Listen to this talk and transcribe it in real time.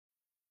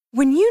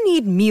When you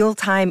need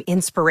mealtime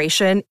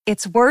inspiration,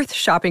 it's worth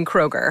shopping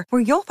Kroger,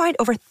 where you'll find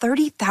over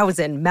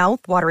 30,000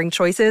 mouth-watering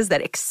choices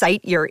that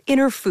excite your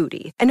inner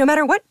foodie. And no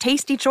matter what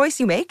tasty choice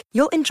you make,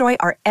 you'll enjoy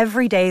our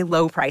everyday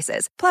low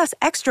prices, plus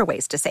extra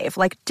ways to save,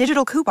 like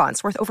digital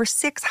coupons worth over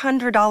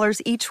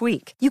 $600 each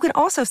week. You can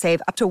also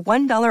save up to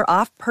 $1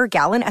 off per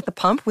gallon at the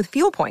pump with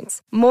fuel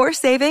points. More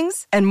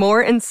savings and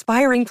more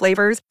inspiring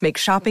flavors make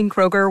shopping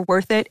Kroger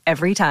worth it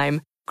every time.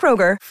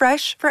 Kroger,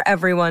 fresh for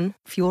everyone.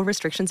 Fuel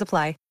restrictions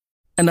apply.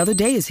 Another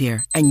day is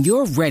here, and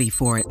you're ready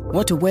for it.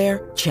 What to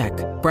wear? Check.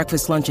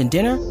 Breakfast, lunch, and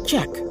dinner?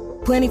 Check.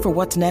 Planning for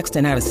what's next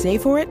and how to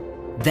save for it?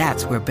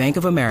 That's where Bank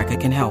of America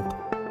can help.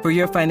 For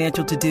your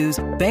financial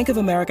to-dos, Bank of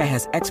America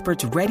has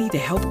experts ready to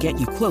help get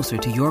you closer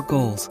to your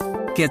goals.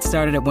 Get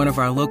started at one of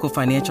our local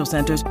financial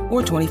centers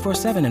or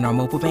 24/7 in our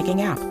mobile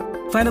banking app.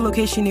 Find a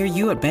location near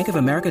you at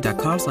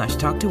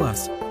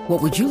bankofamerica.com/talktous.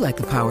 What would you like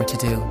the power to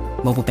do?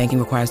 Mobile banking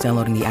requires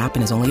downloading the app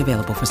and is only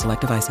available for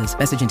select devices.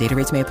 Message and data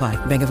rates may apply.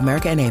 Bank of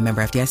America N.A.,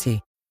 member FDIC.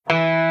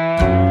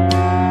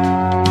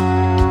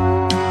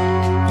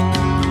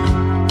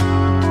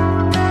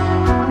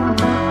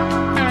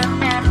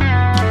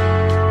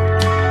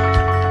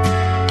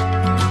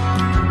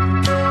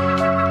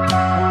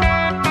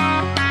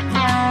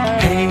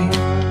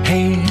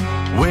 Hey,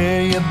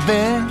 where you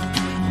been?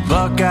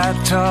 Buckeye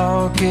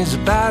Talk is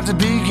about to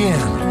begin.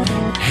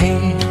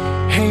 Hey,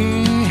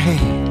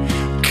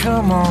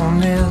 come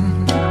on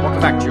in.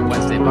 Welcome back to your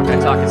Wednesday Buckeye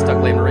Talk. It's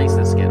Doug Lesmerises.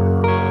 Let's get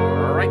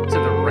right to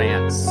the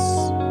rants.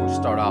 We'll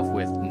start off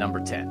with number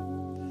 10.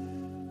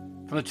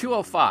 From the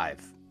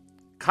 205,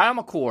 Kyle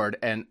McCord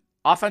and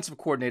offensive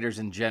coordinators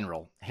in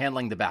general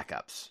handling the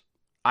backups.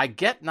 I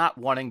get not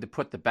wanting to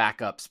put the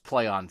backups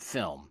play on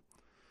film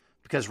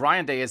because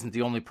Ryan Day isn't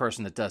the only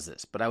person that does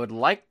this, but I would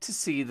like to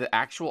see the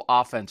actual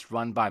offense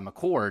run by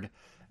McCord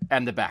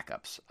and the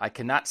backups. I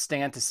cannot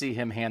stand to see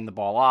him hand the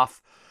ball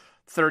off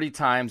 30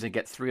 times and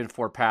get 3 and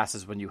 4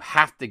 passes when you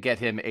have to get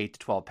him 8 to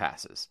 12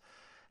 passes.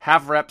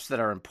 Have reps that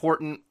are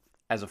important.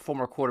 As a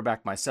former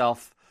quarterback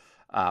myself,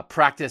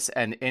 practice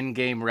and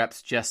in-game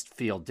reps just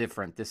feel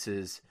different. This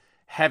is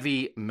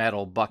heavy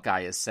metal.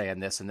 Buckeye is saying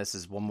this, and this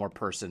is one more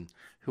person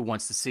who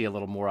wants to see a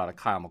little more out of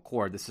Kyle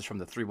McCord. This is from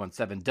the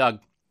 317. Doug,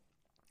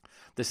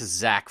 this is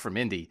Zach from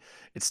Indy.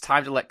 It's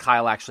time to let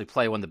Kyle actually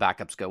play when the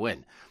backups go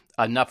in.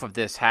 Enough of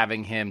this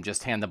having him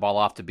just hand the ball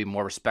off to be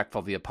more respectful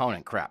of the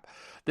opponent crap.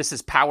 This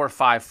is Power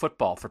 5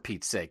 football, for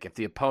Pete's sake. If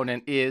the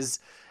opponent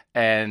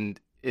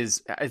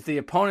if the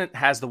opponent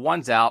has the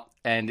ones out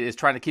and is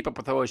trying to keep up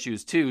with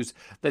OSU's twos,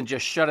 then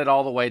just shut it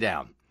all the way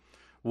down.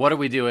 What are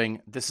we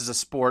doing? This is a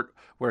sport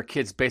where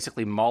kids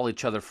basically maul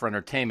each other for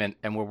entertainment,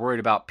 and we're worried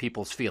about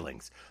people's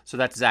feelings. So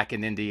that's Zach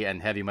in Indy and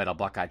Heavy Metal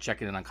Buckeye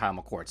checking in on Kyle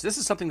McCord. So this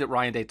is something that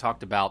Ryan Day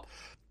talked about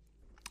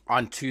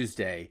on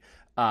Tuesday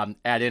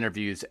at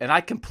interviews, and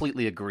I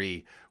completely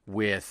agree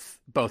with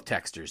both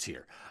texters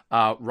here.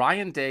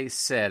 Ryan Day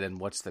said, and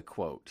what's the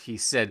quote? He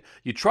said,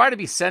 you try to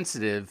be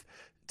sensitive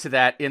to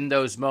that in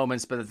those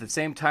moments, but at the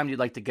same time, you'd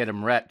like to get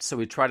him repped, so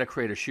we try to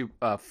create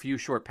a few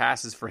short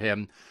passes for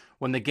him.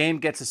 When the game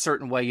gets a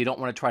certain way, you don't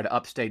want to try to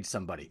upstage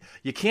somebody.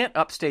 You can't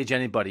upstage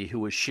anybody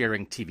who is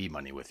sharing TV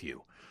money with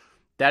you.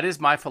 That is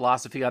my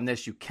philosophy on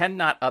this. You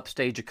cannot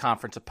upstage a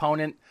conference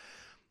opponent,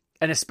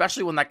 and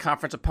especially when that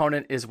conference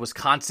opponent is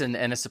Wisconsin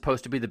and is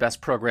supposed to be the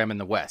best program in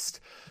the West.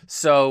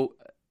 So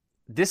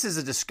this is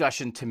a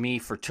discussion to me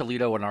for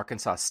Toledo and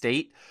Arkansas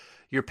State.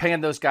 You're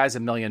paying those guys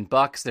 $1 million.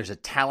 There's a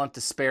talent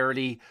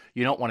disparity.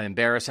 You don't want to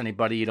embarrass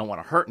anybody. You don't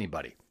want to hurt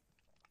anybody.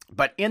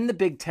 But in the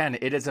Big Ten,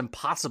 it is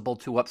impossible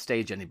to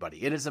upstage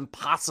anybody. It is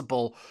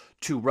impossible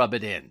to rub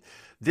it in.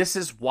 This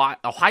is why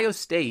Ohio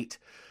State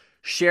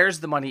shares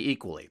the money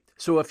equally.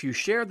 So if you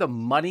share the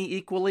money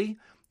equally,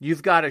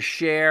 you've got to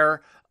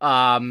share,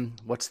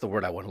 what's the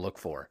word I want to look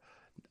for?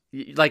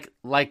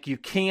 Like you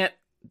can't,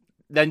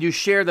 then you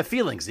share the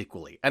feelings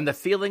equally. And the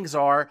feelings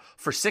are,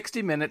 for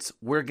 60 minutes,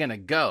 we're going to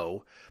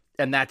go.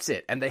 And that's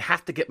it. And they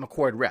have to get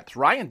McCord reps.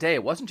 Ryan Day,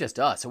 it wasn't just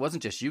us. It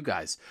wasn't just you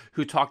guys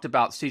who talked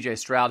about C.J.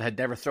 Stroud had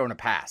never thrown a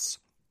pass.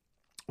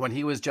 When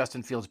he was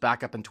Justin Fields'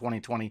 backup in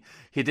 2020,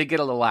 he did get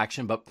a little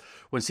action. But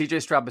when C.J.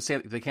 Stroud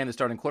became the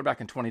starting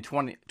quarterback in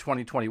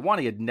 2021,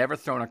 he had never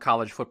thrown a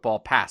college football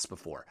pass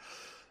before.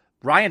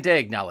 Ryan Day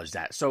acknowledged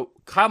that. So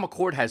Kyle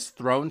McCord has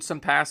thrown some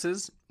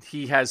passes.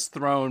 He has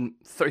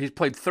he's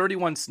played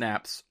 31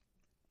 snaps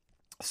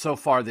so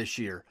far this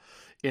year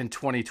in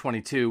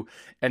 2022,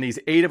 and he's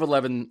 8 of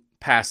 11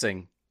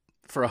 passing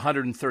for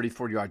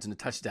 134 yards and a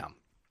touchdown.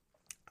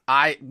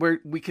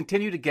 We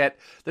continue to get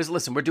this.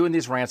 Listen, we're doing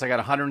these rants. I got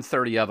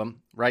 130 of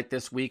them right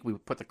this week. We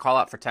put the call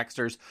out for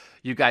texters.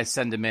 You guys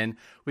send them in.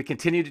 We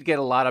continue to get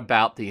a lot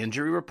about the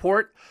injury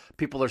report.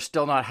 People are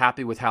still not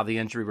happy with how the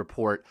injury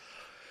report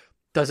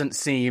doesn't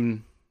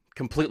seem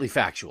completely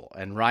factual.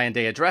 And Ryan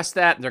Day addressed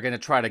that. And they're going to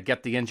try to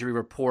get the injury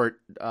report.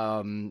 They're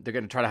going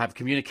to try to have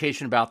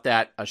communication about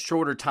that, a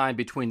shorter time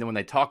between when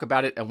they talk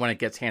about it and when it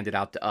gets handed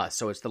out to us.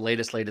 So it's the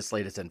latest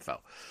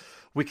info.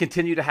 We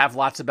continue to have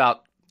lots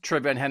about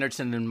TreVeyon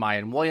Henderson and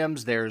Mayan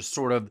Williams. There's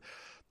sort of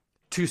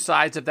two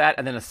sides of that,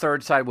 and then a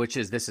third side, which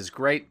is this is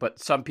great, but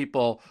some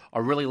people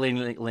are really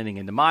leaning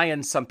into my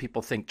end. Some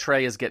people think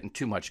Trey is getting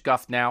too much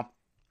guff now.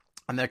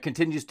 And there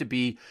continues to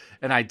be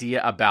an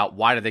idea about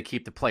why do they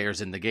keep the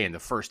players in the game, the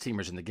first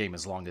teamers in the game,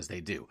 as long as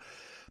they do.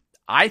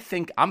 I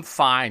think I'm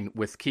fine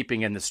with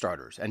keeping in the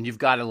starters, and you've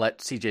got to let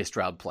CJ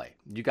Stroud play.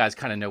 You guys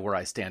kind of know where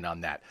I stand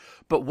on that.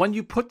 But when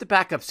you put the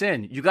backups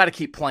in, you got to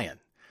keep playing.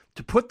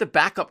 To put the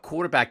backup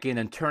quarterback in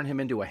and turn him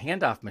into a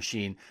handoff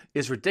machine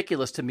is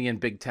ridiculous to me in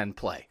Big Ten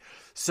play.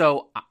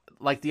 So,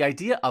 like the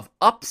idea of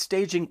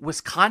upstaging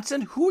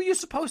Wisconsin, who are you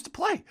supposed to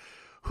play?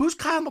 Who's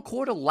Kyle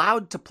McCord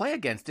allowed to play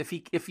against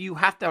if you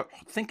have to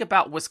think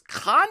about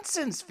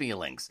Wisconsin's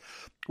feelings?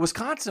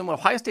 Wisconsin, when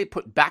Ohio State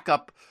put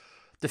backup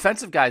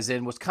defensive guys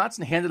in,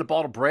 Wisconsin handed the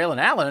ball to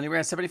Braylon Allen and he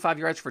ran 75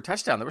 yards for a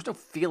touchdown. There was no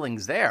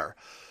feelings there.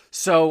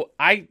 So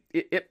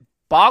it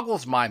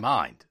boggles my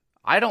mind.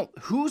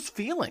 Whose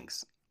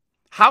feelings?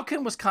 How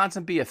can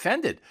Wisconsin be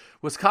offended?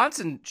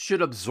 Wisconsin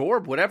should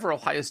absorb whatever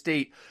Ohio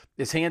State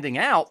is handing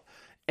out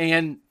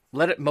and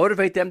let it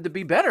motivate them to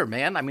be better,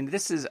 man. I mean,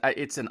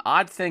 it's an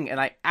odd thing,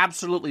 and I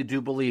absolutely do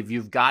believe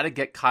you've got to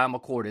get Kyle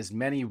McCord as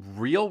many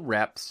real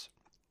reps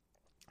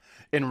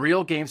in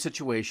real game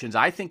situations.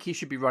 I think he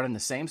should be running the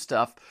same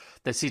stuff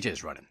that CJ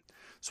is running.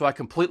 So I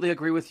completely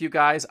agree with you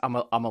guys. I'm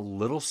a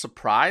little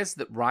surprised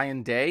that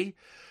Ryan Day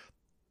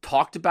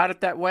talked about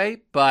it that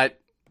way, but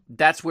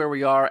that's where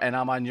we are, and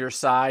I'm on your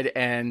side.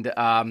 And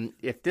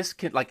if this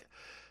can,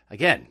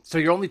 again, so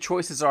your only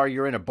choices are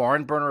you're in a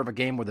barn burner of a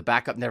game where the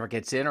backup never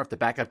gets in, or if the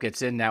backup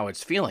gets in, now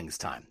it's feelings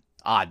time.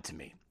 Odd to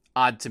me.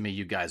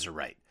 You guys are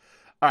right.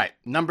 All right,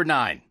 number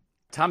 9,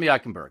 Tommy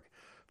Eichenberg.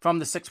 From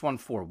the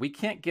 614, we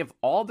can't give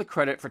all the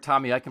credit for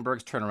Tommy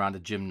Eichenberg's turnaround to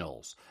Jim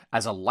Knowles,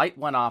 as a light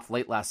went off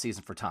late last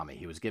season for Tommy.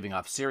 He was giving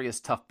off serious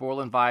tough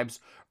Borland vibes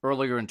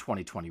earlier in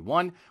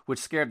 2021, which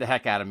scared the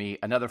heck out of me.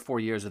 Another 4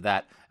 years of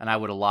that, and I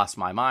would have lost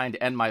my mind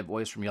and my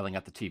voice from yelling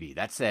at the TV.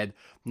 That said,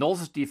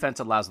 Knowles' defense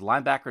allows the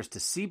linebackers to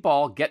see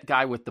ball, get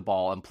guy with the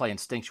ball, and play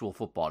instinctual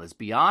football. It is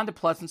beyond a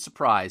pleasant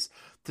surprise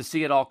to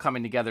see it all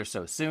coming together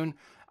so soon.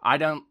 I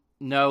don't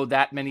know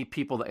that many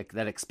people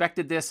that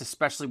expected this,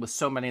 especially with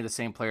so many of the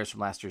same players from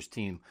last year's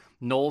team.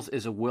 Knowles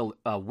is a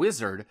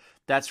wizard.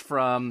 That's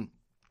from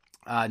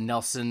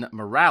Nelson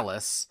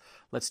Morales.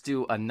 Let's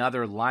do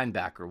another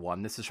linebacker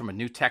one. This is from a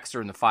new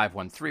texter in the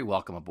 513.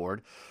 Welcome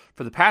aboard.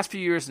 For the past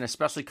few years, and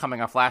especially coming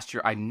off last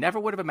year, I never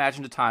would have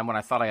imagined a time when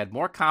I thought I had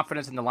more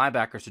confidence in the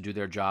linebackers to do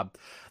their job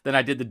than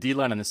I did the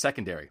D-line and the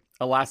secondary.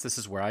 Alas, this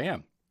is where I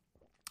am.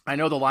 I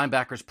know the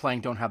linebackers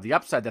playing don't have the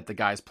upside that the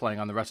guys playing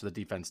on the rest of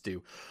the defense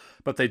do,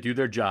 but they do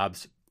their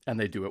jobs, and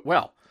they do it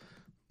well.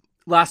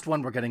 Last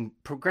one, we're getting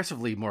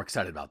progressively more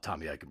excited about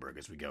Tommy Eichenberg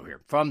as we go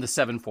here. From the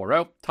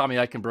 740, Tommy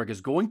Eichenberg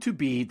is going to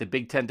be the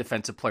Big Ten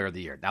Defensive Player of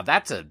the Year. Now,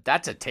 that's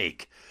a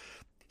take.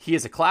 He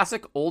is a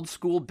classic,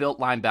 old-school built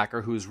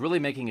linebacker who's really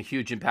making a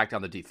huge impact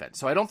on the defense.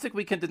 So I don't think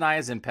we can deny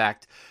his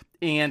impact.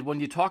 And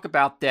when you talk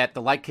about that,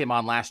 the light came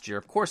on last year.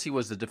 Of course, he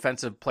was the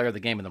defensive player of the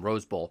game in the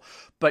Rose Bowl.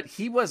 But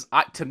he was,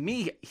 to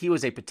me, he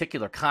was a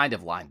particular kind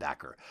of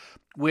linebacker,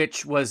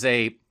 which was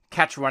a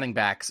catch running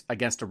backs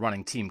against a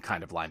running team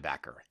kind of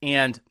linebacker.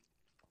 And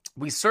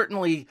we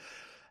certainly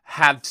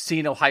have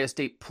seen Ohio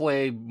State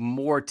play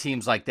more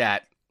teams like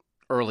that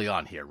early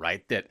on here,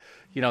 right? That,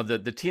 you know,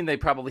 the team they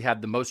probably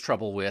had the most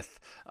trouble with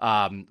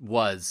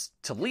was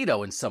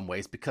Toledo in some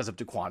ways because of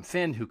DeQuan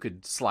Finn, who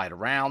could slide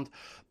around.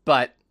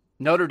 But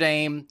Notre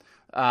Dame,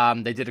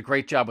 they did a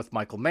great job with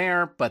Michael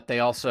Mayer, but they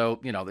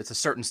also, you know, it's a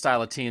certain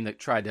style of team that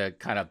tried to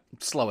kind of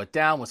slow it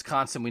down.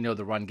 Wisconsin, we know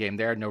the run game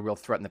there, no real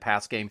threat in the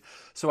pass game.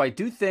 So I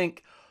do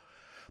think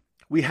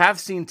we have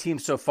seen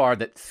teams so far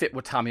that fit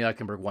what Tommy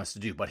Eichenberg wants to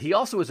do, but he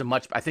also is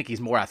I think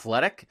he's more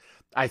athletic.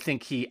 I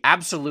think he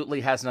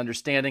absolutely has an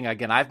understanding.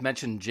 Again, I've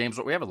mentioned James,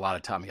 we have a lot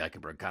of Tommy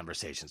Eichenberg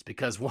conversations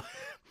because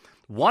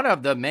one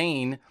of the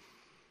main,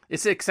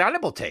 it's an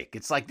excitable take.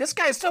 It's like, this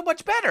guy is so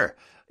much better.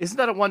 Isn't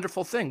that a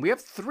wonderful thing? We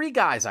have 3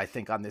 guys, I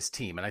think, on this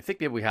team, and I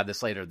think maybe we have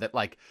this later, that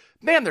like,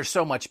 man, they're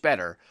so much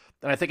better.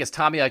 And I think it's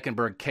Tommy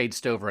Eichenberg, Cade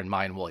Stover, and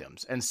Mayan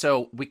Williams. And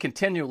so we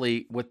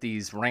continually, with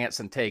these rants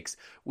and takes,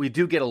 we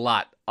do get a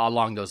lot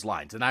along those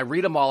lines. And I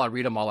read them all.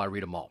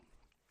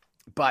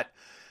 But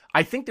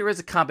I think there is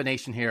a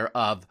combination here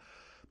of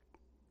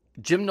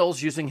Jim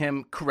Knowles using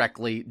him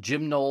correctly,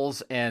 Jim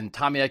Knowles and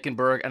Tommy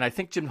Eichenberg, and I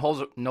think Jim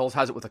Knowles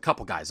has it with a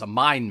couple guys, a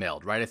mind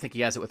meld, right? I think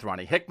he has it with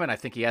Ronnie Hickman. I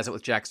think he has it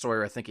with Jack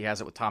Sawyer. I think he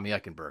has it with Tommy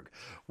Eichenberg,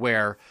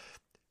 where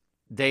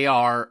they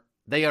are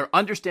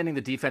understanding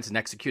the defense and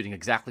executing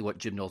exactly what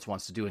Jim Knowles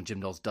wants to do, and Jim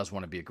Knowles does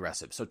want to be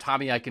aggressive. So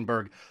Tommy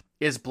Eichenberg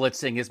is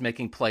blitzing, is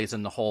making plays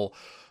in the hole.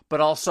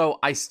 But also,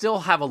 I still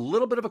have a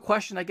little bit of a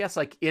question, I guess,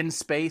 like in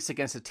space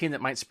against a team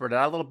that might spread it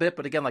out a little bit.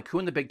 But again, like who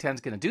in the Big Ten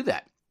is going to do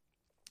that?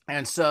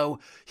 And so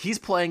he's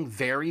playing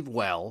very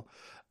well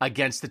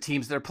against the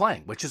teams they're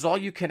playing, which is all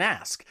you can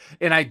ask.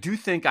 And I do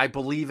think I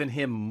believe in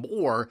him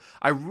more.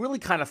 I really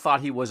kind of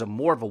thought he was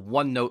more of a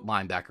one-note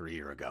linebacker a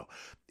year ago.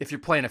 If you're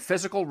playing a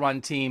physical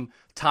run team,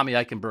 Tommy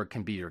Eichenberg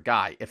can be your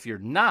guy. If you're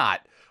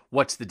not,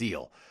 what's the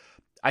deal?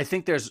 I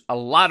think there's a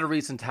lot of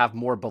reason to have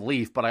more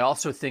belief, but I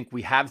also think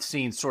we have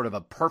seen sort of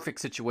a perfect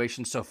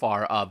situation so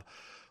far of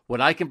what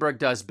Eichenberg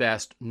does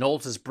best.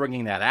 Knowles is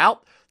bringing that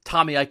out.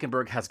 Tommy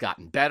Eichenberg has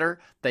gotten better.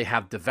 They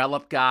have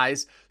developed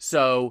guys.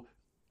 So,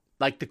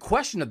 like, the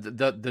question of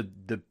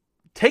the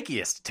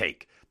takiest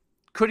take,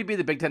 could he be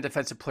the Big Ten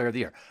Defensive Player of the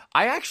Year?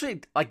 I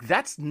actually, like,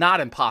 that's not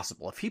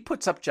impossible. If he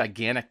puts up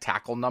gigantic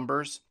tackle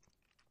numbers,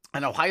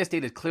 and Ohio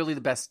State is clearly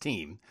the best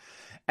team,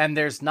 and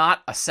there's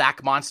not a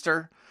sack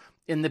monster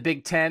in the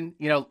Big Ten,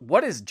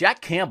 what is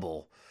Jack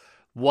Campbell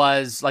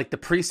was like the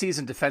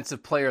preseason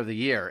Defensive Player of the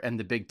Year in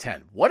the Big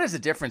Ten. What is the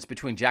difference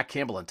between Jack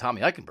Campbell and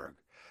Tommy Eichenberg?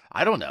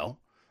 I don't know.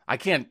 I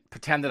can't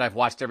pretend that I've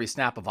watched every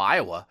snap of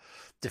Iowa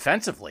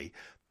defensively,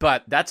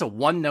 but that's a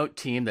one-note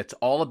team that's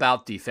all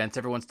about defense.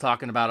 Everyone's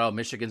talking about,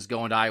 Michigan's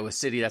going to Iowa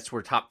City. That's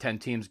where top 10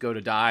 teams go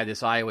to die,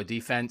 this Iowa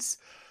defense.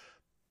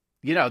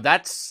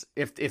 That's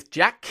if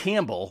Jack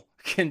Campbell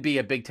can be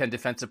a Big Ten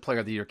Defensive Player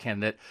of the Year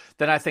candidate,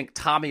 then I think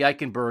Tommy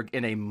Eichenberg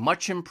in a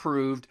much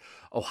improved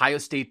Ohio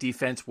State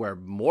defense where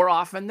much more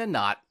often than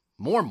not,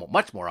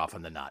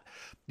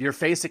 you're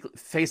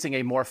facing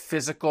a more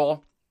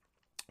physical,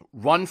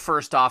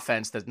 run-first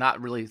offense that's not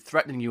really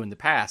threatening you in the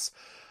pass.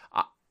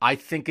 I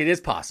think it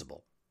is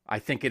possible.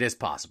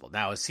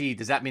 Now,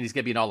 does that mean he's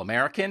going to be an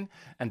All-American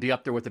and be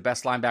up there with the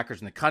best linebackers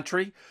in the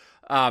country?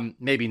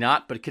 Maybe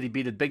not, but could he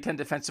be the Big Ten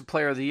Defensive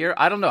Player of the Year?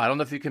 I don't know. I don't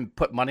know if you can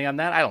put money on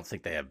that. I don't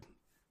think they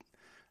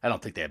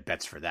have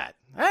bets for that.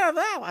 I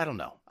don't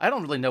know. I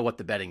don't really know what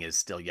the betting is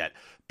still yet,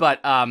 but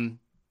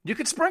you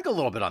could sprinkle a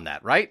little bit on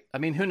that, right? I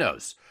mean, who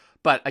knows?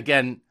 But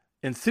again,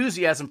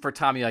 enthusiasm for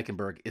Tommy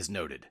Eichenberg is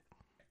noted.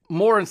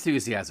 More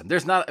enthusiasm.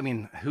 Who's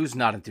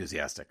not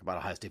enthusiastic about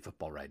Ohio State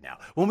football right now?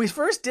 When we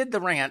first did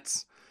the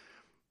rants,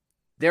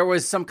 there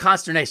was some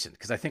consternation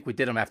because I think we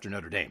did them after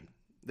Notre Dame.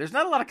 There's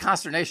not a lot of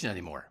consternation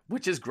anymore,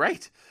 which is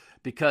great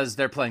because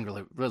they're playing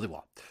really, really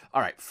well.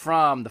 All right,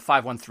 from the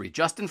 513,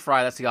 Justin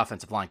Frye, that's the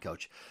offensive line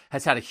coach,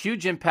 has had a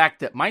huge impact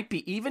that might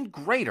be even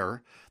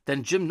greater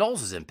than Jim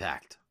Knowles'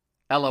 impact.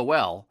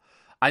 LOL.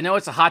 I know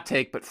it's a hot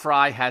take, but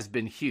Frye has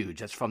been huge.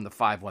 That's from the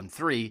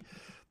 513.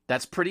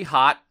 That's pretty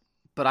hot,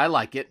 but I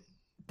like it.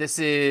 This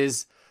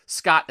is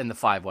Scott in the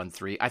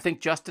 513. I think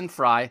Justin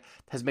Frye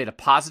has made a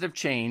positive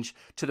change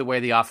to the way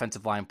the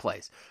offensive line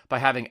plays. By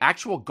having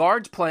actual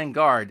guards playing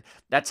guard,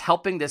 that's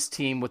helping this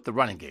team with the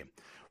running game.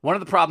 One of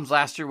the problems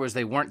last year was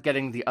they weren't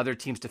getting the other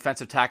team's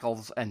defensive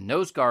tackles and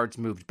nose guards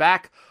moved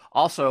back.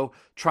 Also,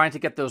 trying to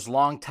get those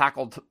long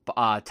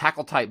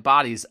tackle-type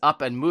bodies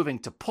up and moving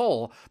to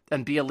pull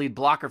and be a lead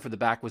blocker for the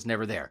back was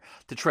never there.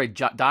 To trade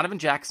Donovan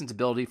Jackson's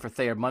ability for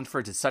Thayer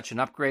Munford is such an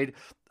upgrade.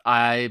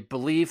 I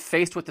believe,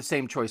 faced with the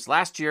same choice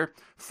last year,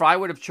 Frye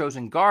would have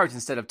chosen guards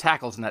instead of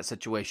tackles in that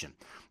situation.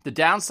 The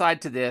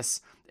downside to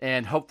this,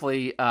 and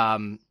hopefully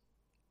a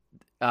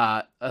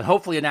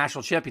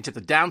national championship,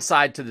 the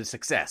downside to the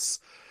success,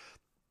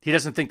 he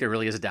doesn't think there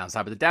really is a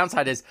downside, but the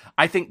downside is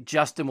I think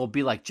Justin will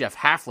be like Jeff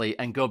Hafley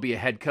and go be a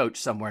head coach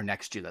somewhere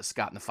next year. That's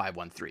Scott in the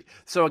 513.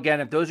 So again,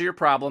 if those are your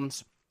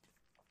problems,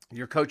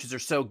 your coaches are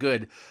so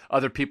good,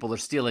 other people are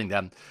stealing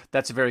them.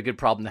 That's a very good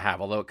problem to have,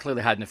 although it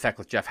clearly had an effect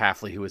with Jeff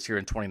Hafley, who was here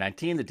in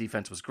 2019. The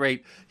defense was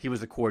great. He was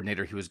the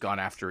coordinator. He was gone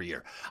after a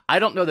year. I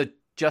don't know that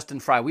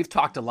Justin Frye, we've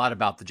talked a lot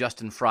about the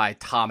Justin Frye,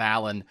 Tom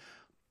Allen,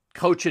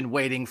 coach in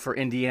waiting for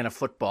Indiana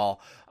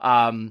football.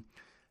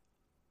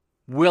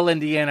 Will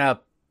Indiana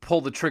pull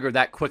the trigger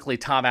that quickly?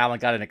 Tom Allen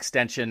got an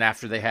extension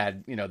after they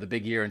had, the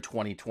big year in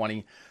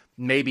 2020.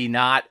 Maybe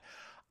not.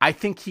 I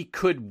think he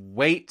could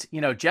wait.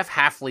 Jeff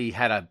Hafley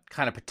had a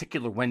kind of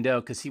particular window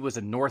because he was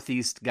a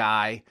Northeast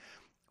guy.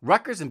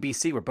 Rutgers and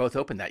BC were both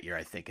open that year,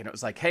 I think. And it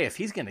was like, hey, if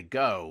he's going to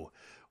go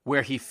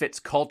where he fits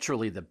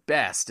culturally the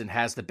best and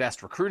has the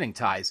best recruiting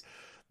ties,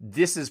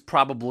 these are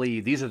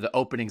the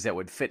openings that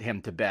would fit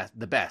him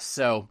the best.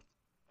 So,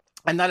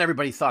 and not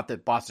everybody thought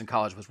that Boston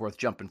College was worth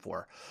jumping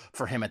for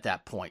him at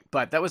that point.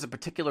 But that was a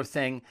particular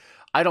thing.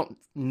 I don't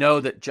know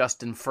that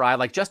Justin Frye,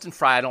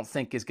 I don't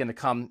think is going to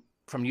come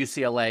from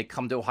UCLA,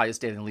 come to Ohio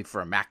State and leave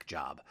for a MAC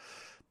job,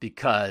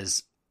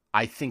 because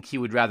I think he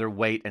would rather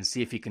wait and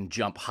see if he can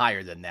jump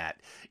higher than that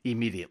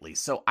immediately.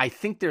 So I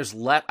think there's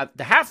the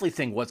Hafley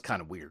thing was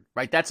kind of weird,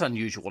 right? That's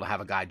unusual to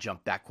have a guy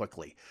jump that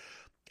quickly.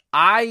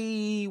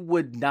 I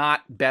would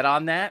not bet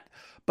on that,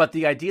 but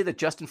the idea that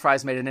Justin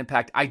Frye's made an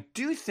impact, I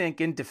do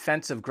think in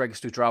defense of Greg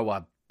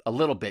Studrawa a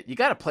little bit, you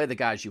got to play the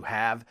guys you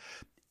have.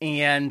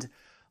 And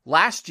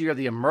last year,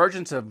 the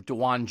emergence of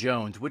DeJuan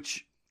Jones,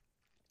 which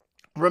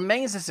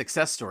remains a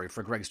success story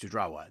for Greg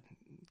Studrawa.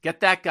 Get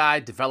that guy,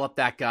 develop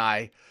that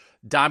guy,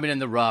 diamond in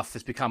the rough,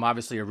 has become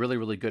obviously a really,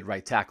 really good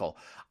right tackle.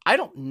 I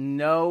don't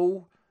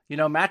know,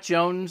 Matt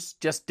Jones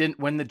just didn't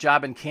win the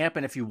job in camp,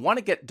 and if you want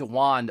to get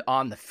DeJuan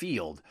on the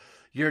field,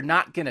 you're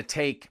not going to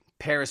take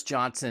Paris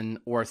Johnson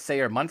or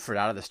Thayer Munford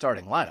out of the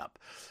starting lineup.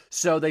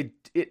 So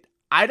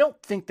I don't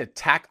think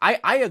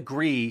I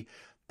agree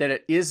that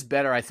it is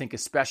better, I think,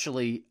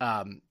 especially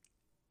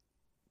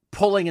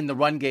pulling in the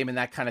run game and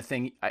that kind of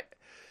thing.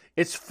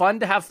 It's fun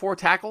to have four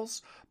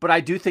tackles, but I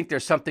do think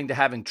there's something to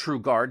having true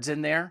guards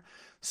in there.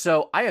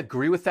 So I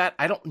agree with that.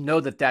 I don't know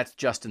that that's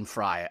Justin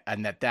Frye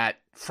and that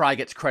Frye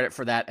gets credit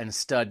for that and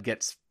Stud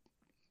gets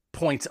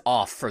points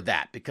off for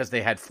that because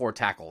they had 4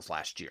 tackles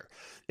last year.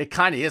 It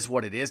kind of is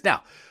what it is.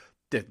 Now,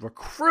 the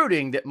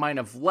recruiting that might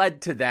have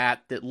led to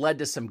that led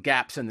to some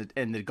gaps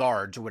in the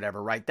guards or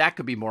whatever, right? That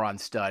could be more on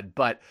Stud.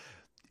 But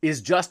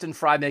is Justin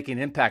Frye making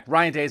an impact?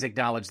 Ryan Day has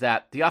acknowledged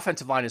that. The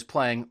offensive line is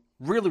playing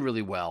really,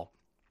 really well.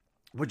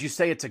 Would you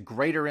say it's a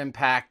greater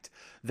impact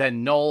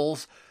than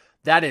Knowles?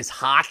 That is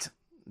hot.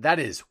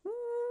 That's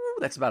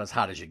about as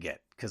hot as you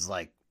get because,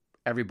 like,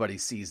 everybody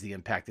sees the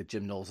impact that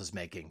Jim Knowles is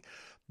making.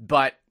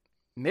 But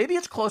maybe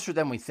it's closer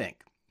than we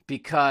think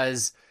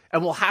because,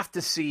 and we'll have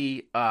to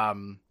see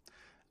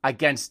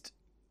against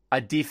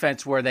a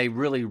defense where they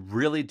really,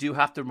 really do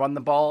have to run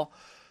the ball.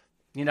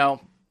 You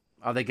know,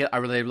 are they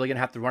really going to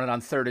have to run it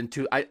on 3rd and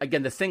 2?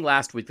 Again, the thing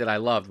last week that I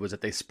loved was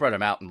that they spread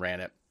them out and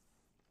ran it.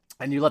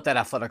 And you let that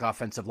athletic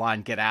offensive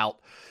line get out,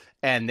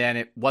 and then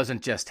it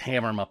wasn't just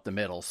hammer them up the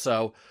middle.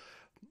 So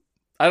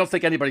I don't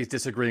think anybody's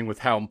disagreeing with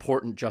how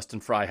important Justin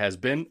Frye has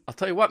been. I'll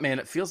tell you what, man,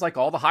 it feels like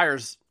all the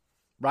hires,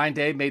 Ryan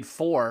Day made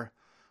 4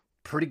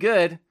 pretty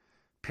good.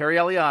 Perry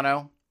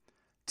Eliano,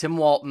 Tim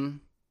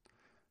Walton,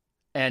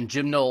 and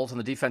Jim Knowles on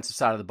the defensive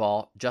side of the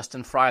ball.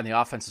 Justin Frye on the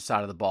offensive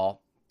side of the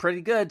ball.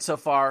 Pretty good so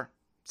far.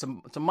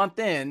 It's a month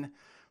in.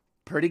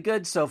 Pretty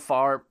good so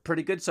far.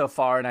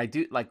 And I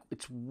do like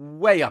it's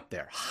way up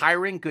there.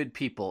 Hiring good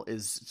people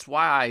it's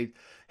why I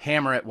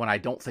hammer it when I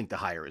don't think the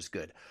hire is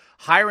good.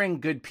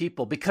 Hiring good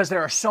people because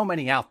there are so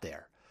many out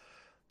there.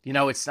 You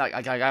know, it's not.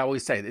 I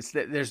always say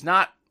there's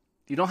not.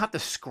 You don't have to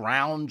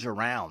scrounge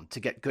around to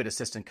get good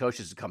assistant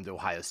coaches to come to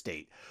Ohio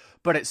State.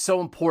 But it's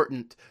so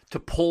important to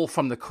pull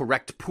from the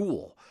correct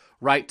pool,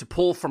 right? To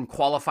pull from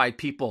qualified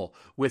people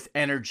with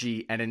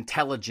energy and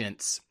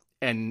intelligence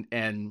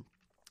and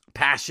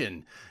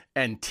passion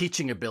and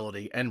teaching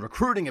ability and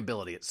recruiting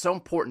ability. It's so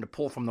important to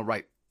pull from the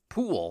right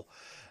pool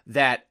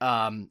that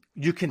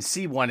you can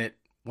see when it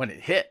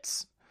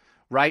hits,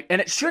 right?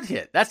 And it should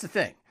hit. That's the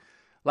thing.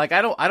 Like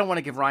I don't want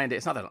to give Ryan Day.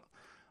 It's not that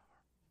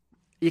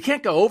you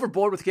can't go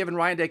overboard with giving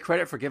Ryan Day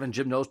credit for giving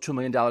Jim Knowles $2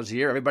 million a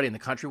year. Everybody in the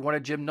country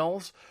wanted Jim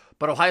Knowles,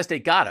 but Ohio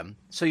State got him.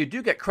 So you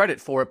do get credit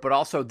for it, but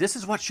also this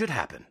is what should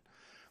happen.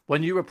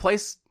 When you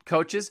replace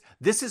coaches,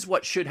 this is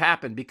what should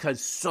happen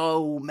because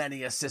so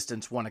many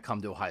assistants want to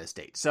come to Ohio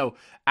State. So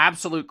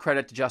absolute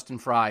credit to Justin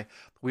Frye.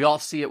 We all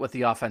see it with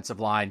the offensive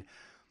line.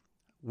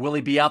 Will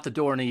he be out the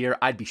door in a year?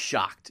 I'd be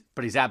shocked,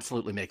 but he's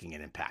absolutely making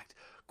an impact.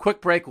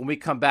 Quick break. When we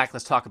come back,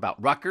 let's talk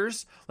about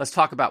Rutgers. Let's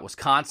talk about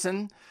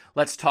Wisconsin.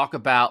 Let's talk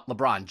about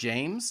LeBron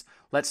James.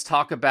 Let's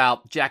talk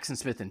about Jackson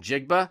Smith and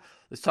Jigba.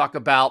 Let's talk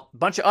about a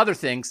bunch of other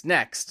things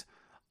next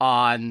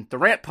on the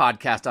Rant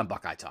Podcast on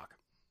Buckeye Talk.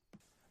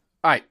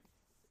 All right.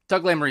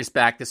 Doug Lesmerise's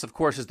back. This, of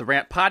course, is the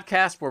Rant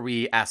Podcast where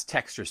we ask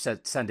texters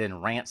send in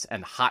rants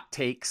and hot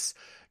takes.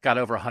 Got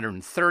over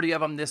 130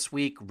 of them this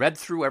week. Read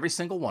through every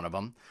single one of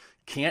them.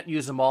 Can't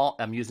use them all.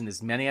 I'm using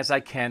as many as I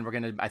can. We're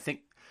going to, I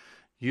think,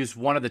 use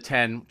one of the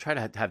 10, try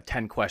to have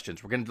 10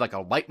 questions. We're going to do like a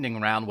lightning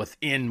round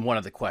within one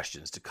of the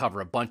questions to cover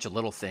a bunch of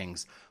little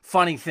things,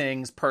 funny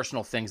things,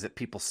 personal things that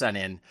people sent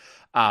in.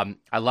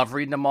 I love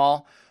reading them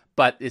all,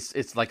 but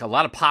it's like a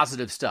lot of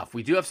positive stuff.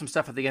 We do have some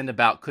stuff at the end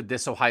about could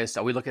this Ohio State,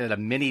 are we looking at a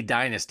mini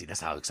dynasty?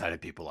 That's how excited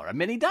people are. A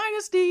mini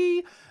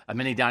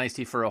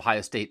dynasty for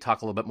Ohio State.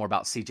 Talk a little bit more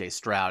about CJ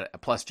Stroud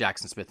plus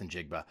Jackson Smith and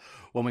Jigba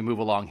when we move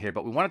along here.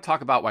 But we want to talk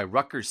about why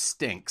Rutgers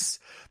stinks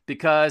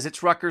because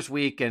it's Rutgers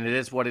week and it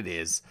is what it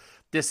is.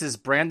 This is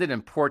Brandon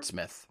in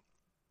Portsmouth.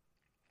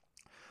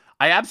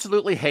 I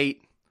absolutely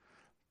hate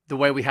the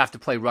way we have to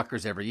play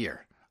Rutgers every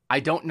year. I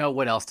don't know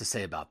what else to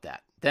say about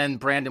that. Then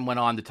Brandon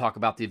went on to talk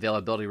about the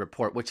availability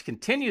report, which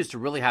continues to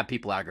really have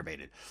people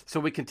aggravated.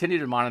 So we continue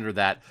to monitor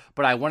that,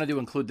 but I wanted to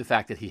include the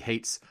fact that he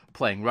hates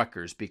playing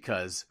Rutgers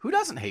because who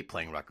doesn't hate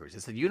playing Rutgers?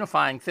 It's a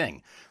unifying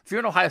thing. If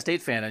you're an Ohio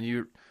State fan and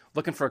you're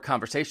looking for a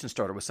conversation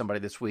starter with somebody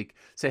this week,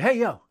 say, hey,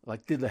 yo,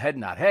 like did the head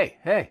nod.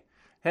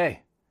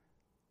 Hey.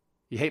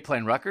 You hate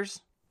playing Rutgers?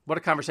 What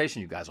a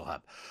conversation you guys will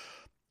have.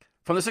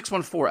 From the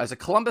 614, as a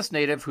Columbus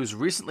native who's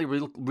recently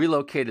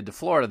relocated to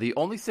Florida, the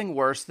only thing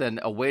worse than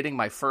awaiting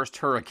my first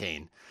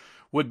hurricane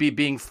would be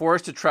being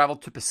forced to travel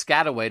to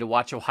Piscataway to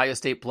watch Ohio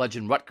State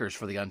bludgeon Rutgers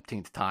for the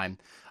umpteenth time.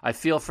 I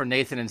feel for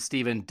Nathan and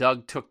Steven.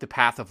 Doug took the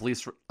path of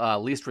least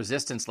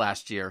resistance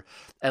last year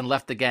and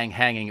left the gang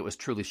hanging. It was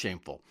truly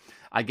shameful.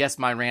 I guess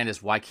my rant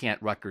is, why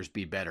can't Rutgers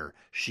be better?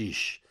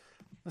 Sheesh.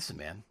 Listen,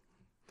 man.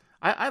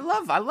 I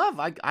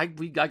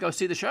go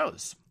see the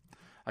shows.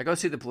 I go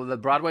see the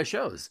Broadway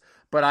shows,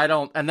 but I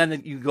don't, and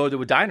then you go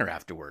to a diner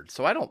afterwards.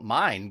 So I don't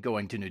mind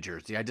going to New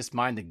Jersey. I just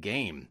mind the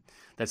game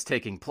that's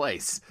taking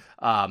place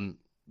that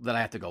I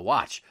have to go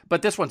watch.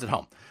 But this one's at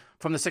home.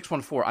 From the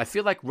 614, I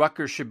feel like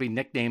Rutgers should be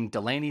nicknamed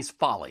Delaney's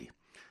Folly.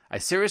 I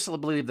seriously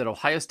believe that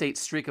Ohio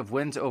State's streak of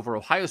wins over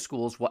Ohio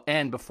schools will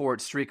end before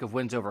its streak of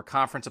wins over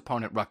conference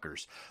opponent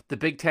Rutgers. The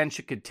Big Ten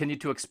should continue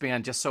to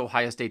expand just so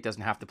Ohio State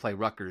doesn't have to play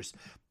Rutgers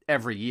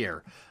every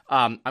year.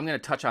 I'm going to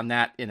touch on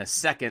that in a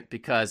second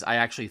because I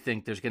actually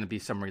think there's going to be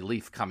some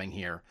relief coming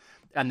here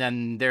And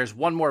then there's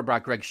one more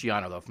about Greg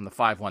Schiano, though, from the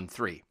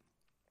 513.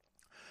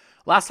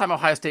 Last time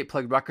Ohio State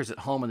played Rutgers at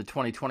home in the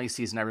 2020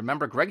 season, I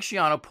remember Greg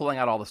Schiano pulling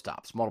out all the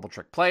stops, multiple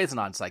trick plays, an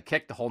onside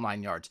kick, the whole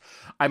 9 yards.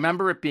 I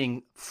remember it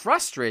being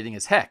frustrating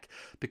as heck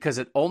because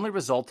it only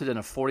resulted in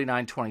a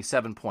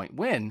 49-27 point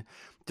win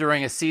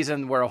during a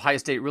season where Ohio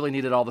State really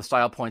needed all the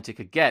style points it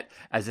could get,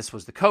 as this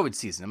was the COVID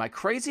season. Am I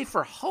crazy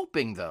for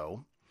hoping,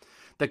 though,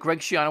 that Greg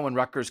Schiano and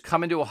Rutgers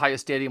come into Ohio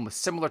Stadium with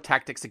similar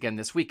tactics again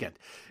this weekend?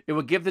 It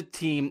would give the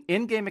team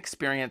in-game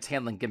experience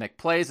handling gimmick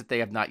plays that they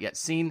have not yet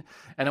seen,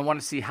 and I want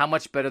to see how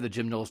much better the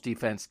Jim Knowles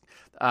defense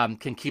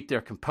can keep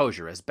their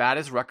composure. As bad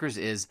as Rutgers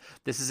is,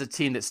 this is a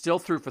team that still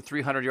threw for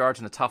 300 yards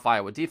in a tough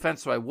Iowa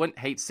defense, so I wouldn't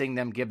hate seeing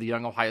them give the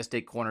young Ohio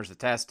State corners the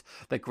test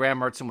that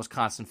Graham Mertz and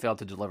Wisconsin failed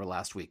to deliver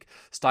last week.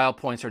 Style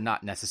points are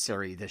not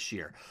necessary this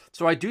year.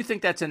 So I do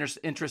think that's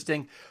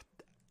interesting.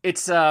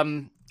 It's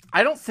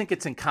I don't think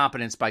it's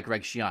incompetence by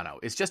Greg Schiano.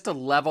 It's just a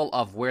level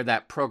of where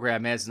that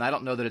program is, and I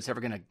don't know that it's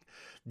ever going to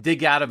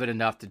dig out of it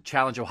enough to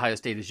challenge Ohio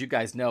State. As you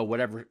guys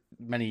know,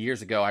 many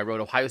years ago, I wrote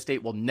Ohio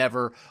State will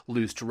never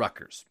lose to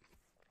Rutgers.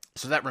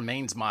 So that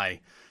remains my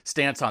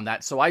stance on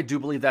that. So I do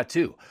believe that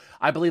too.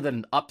 I believe that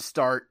an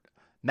upstart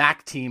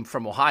MAC team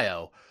from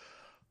Ohio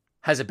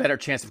has a better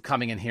chance of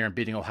coming in here and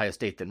beating Ohio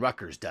State than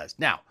Rutgers does.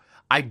 Now,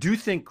 I do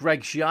think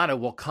Greg Schiano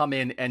will come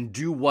in and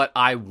do what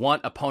I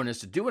want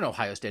opponents to do in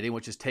Ohio Stadium,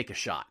 which is take a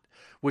shot,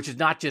 which is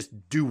not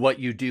just do what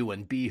you do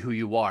and be who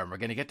you are. And we're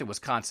going to get to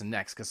Wisconsin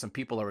next because some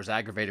people are as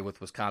aggravated with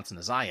Wisconsin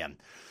as I am.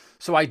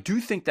 So I do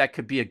think that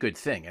could be a good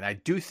thing, and I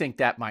do think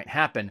that might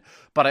happen.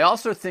 But I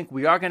also think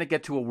we are going to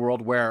get to a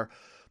world where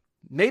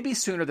maybe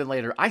sooner than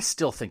later, I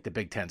still think the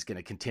Big Ten is going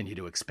to continue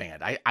to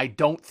expand. I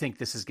don't think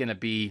this is going to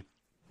be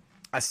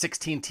a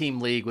 16-team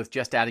league with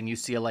just adding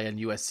UCLA and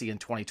USC in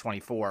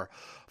 2024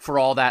 for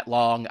all that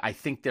long. I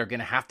think they're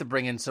going to have to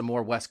bring in some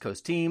more West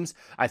Coast teams.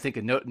 I think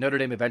Notre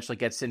Dame eventually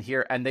gets in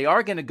here, and they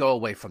are going to go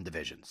away from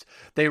divisions.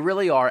 They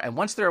really are. And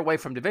once they're away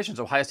from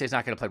divisions, Ohio State's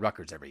not going to play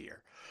Rutgers every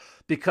year.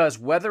 Because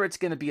whether it's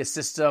going to be a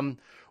system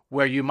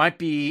where you might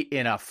be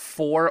in a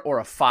 4 or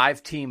a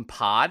 5-team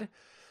pod.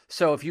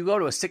 So if you go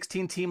to a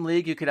 16-team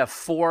league, you could have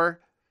 4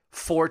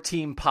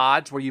 4-team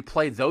pods where you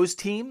play those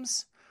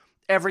teams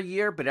every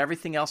year, but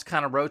everything else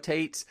kind of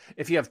rotates.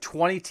 If you have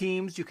 20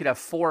 teams, you could have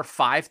 4 or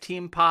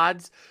 5-team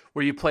pods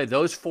where you play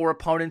those 4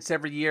 opponents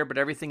every year, but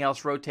everything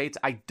else rotates.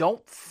 I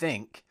don't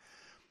think.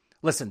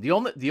 Listen,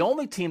 the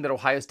only team that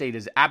Ohio State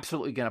is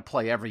absolutely going to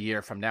play every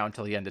year from now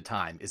until the end of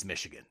time is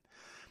Michigan.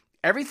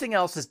 Everything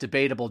else is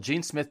debatable.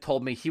 Gene Smith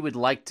told me he would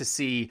like to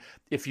see,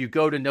 if you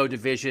go to no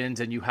divisions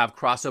and you have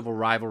crossover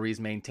rivalries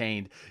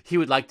maintained, he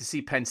would like to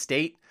see Penn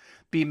State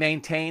be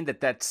maintained,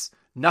 that's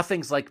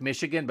nothing's like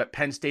Michigan, but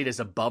Penn State is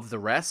above the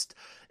rest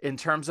in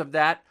terms of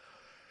that.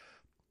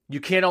 You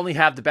can't only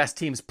have the best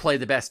teams play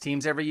the best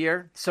teams every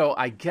year. So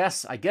I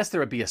guess there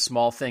would be a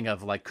small thing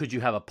of like, could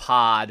you have a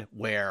pod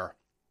where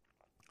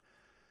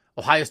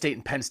Ohio State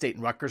and Penn State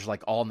and Rutgers are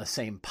like all in the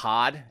same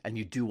pod and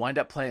you do wind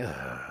up playing?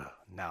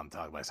 Now I'm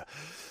talking about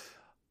myself.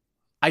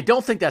 I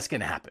don't think that's going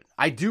to happen.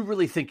 I do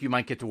really think you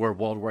might get to a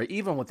world where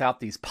even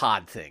without these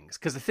pod things,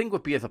 because the thing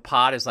would be if a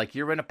pod is like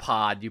you're in a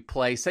pod, you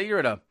play, say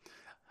you're in a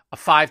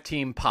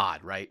 5-team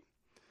pod, right?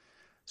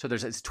 So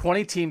it's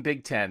 20-team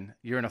Big Ten.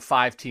 You're in a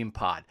 5-team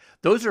pod.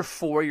 Those are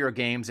 4-year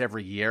games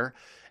every year.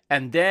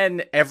 And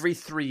then every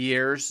 3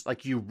 years,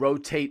 like you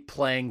rotate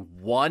playing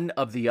one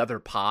of the other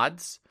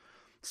pods.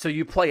 So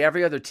you play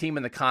every other team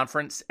in the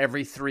conference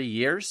every 3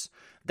 years.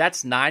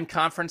 That's 9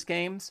 conference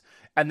games.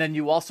 And then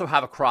you also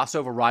have a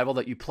crossover rival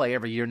that you play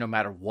every year no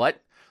matter what.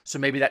 So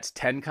maybe that's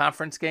 10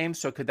 conference games.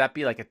 So could that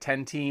be like a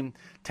 10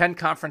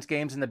 conference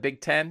games in the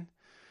Big Ten?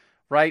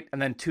 Right?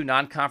 And then 2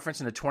 non-conference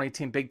in the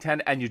 20-team Big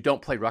Ten, and you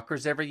don't play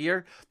Rutgers every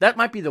year. That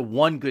might be the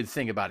one good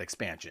thing about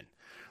expansion.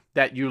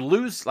 That you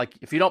lose, like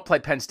if you don't play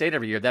Penn State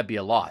every year, that'd be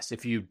a loss.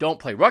 If you don't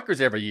play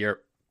Rutgers every year,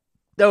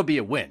 that would be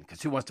a win,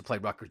 because who wants to play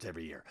Rutgers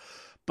every year?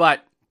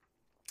 But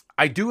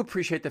I do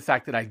appreciate the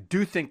fact that I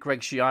do think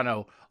Greg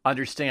Schiano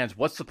understands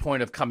what's the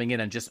point of coming in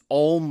and just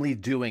only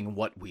doing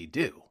what we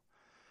do.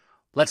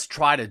 Let's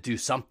try to do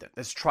something.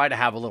 Let's try to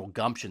have a little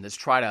gumption. Let's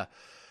try to...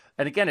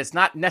 And again, it's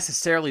not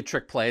necessarily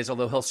trick plays,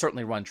 although he'll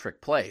certainly run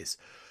trick plays.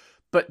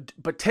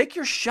 But take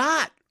your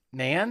shot,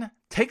 man.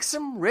 Take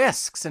some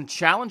risks and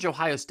challenge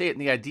Ohio State.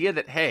 And the idea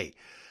that, hey,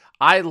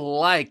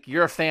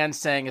 you're a fan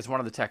saying, as one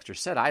of the texters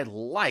said, I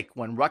like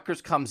when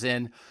Rutgers comes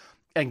in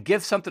and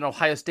gives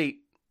Ohio State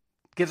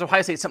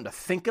something to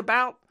think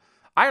about.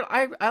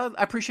 I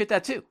appreciate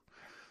that too.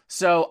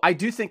 So I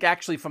do think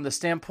actually from the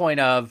standpoint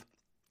of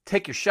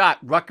take your shot,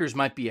 Rutgers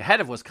might be ahead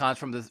of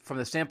Wisconsin from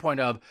the standpoint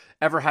of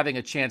ever having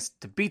a chance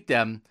to beat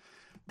them.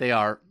 They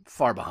are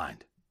far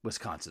behind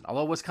Wisconsin,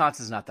 although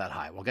Wisconsin's not that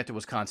high. We'll get to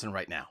Wisconsin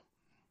right now.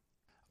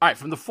 All right,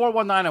 from the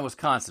 419 on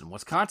Wisconsin.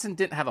 Wisconsin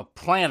didn't have a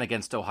plan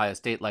against Ohio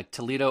State like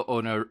Toledo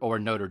or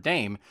Notre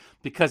Dame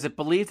because it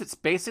believes it's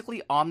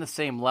basically on the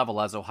same level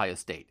as Ohio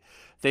State.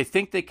 They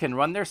think they can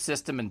run their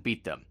system and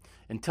beat them.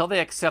 Until they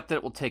accept that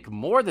it will take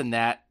more than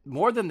their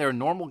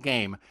normal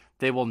game,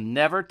 they will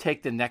never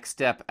take the next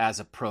step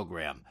as a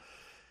program.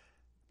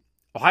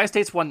 Ohio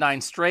State's won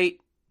 9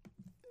 straight.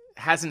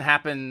 Wisconsin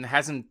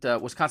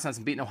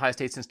hasn't beaten Ohio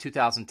State since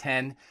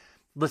 2010.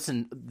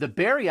 Listen, the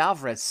Barry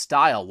Alvarez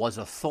style was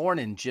a thorn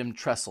in Jim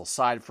Tressel's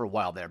side for a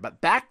while there, but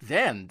back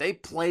then they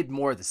played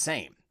more of the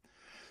same.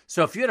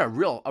 So if you had a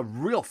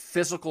real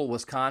physical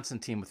Wisconsin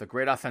team with a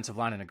great offensive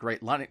line and a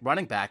great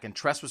running back, and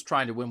Tress was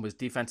trying to win with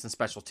defense and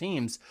special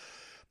teams,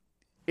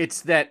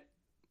 it's that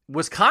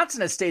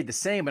Wisconsin has stayed the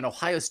same and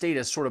Ohio State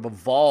has sort of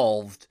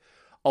evolved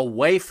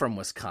away from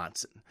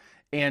Wisconsin.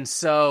 And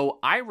so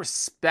I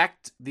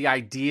respect the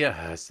idea,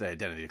 it's the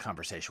identity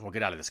conversation, we'll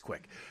get out of this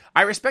quick.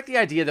 I respect the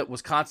idea that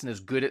Wisconsin is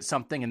good at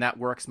something and that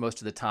works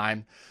most of the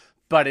time,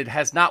 but it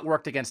has not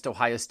worked against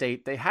Ohio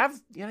State. They have,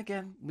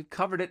 again, we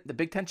covered it, the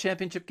Big Ten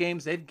championship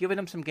games, they've given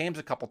them some games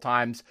a couple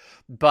times,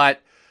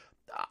 but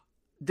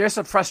there's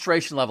a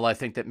frustration level, I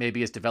think, that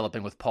maybe is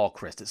developing with Paul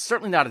Chryst. It's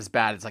certainly not as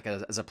bad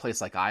as a place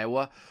like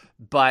Iowa,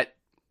 but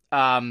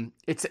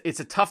it's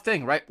a tough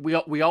thing, right?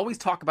 We always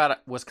talk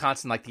about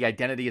Wisconsin like the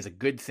identity is a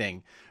good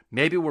thing.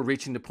 Maybe we're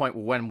reaching the point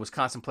where when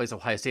Wisconsin plays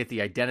Ohio State,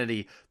 the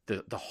identity,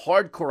 the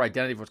hardcore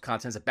identity of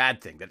Wisconsin is a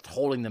bad thing, that's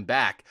holding them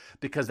back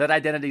because that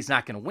identity is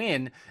not going to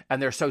win,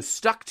 and they're so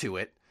stuck to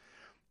it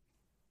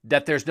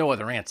that there's no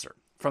other answer.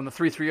 From the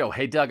 330,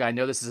 hey, Doug, I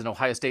know this is an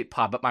Ohio State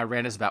pod, but my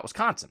rant is about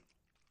Wisconsin.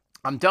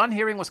 I'm done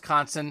hearing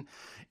Wisconsin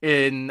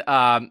in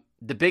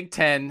the Big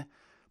Ten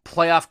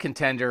playoff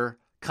contender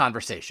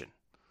conversation.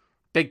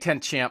 Big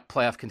Ten champ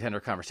playoff contender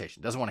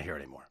conversation. Doesn't want to hear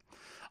it anymore.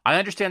 I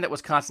understand that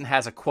Wisconsin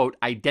has a, quote,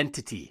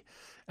 identity,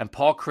 and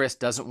Paul Chryst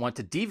doesn't want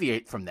to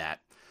deviate from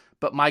that.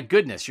 But my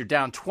goodness, you're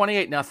down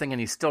 28-0, and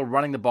he's still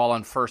running the ball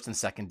on first and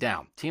second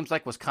down. Teams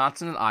like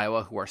Wisconsin and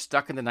Iowa, who are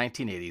stuck in the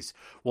 1980s,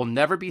 will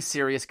never be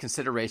serious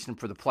consideration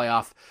for the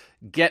playoff.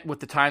 Get with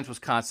the times,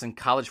 Wisconsin.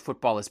 College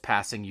football is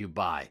passing you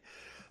by.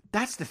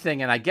 That's the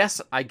thing, and I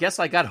guess I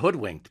got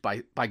hoodwinked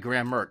by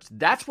Graham Mertz.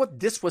 That's what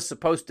this was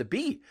supposed to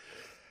be.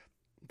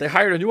 They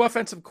hired a new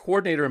offensive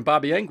coordinator in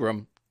Bobby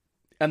Engram,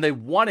 and they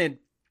wanted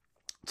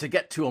to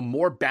get to a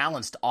more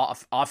balanced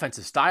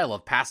offensive style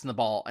of passing the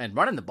ball and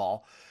running the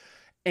ball.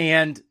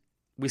 And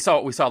we saw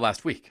what we saw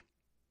last week.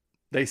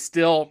 They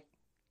still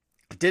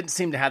didn't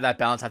seem to have that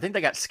balance. I think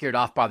they got scared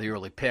off by the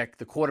early pick.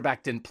 The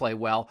quarterback didn't play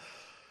well.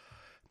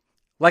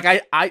 Like,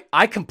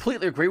 I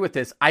completely agree with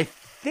this. I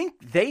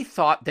think they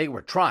thought they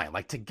were trying.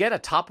 Like, to get a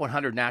top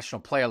 100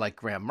 national player like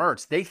Graham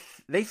Mertz,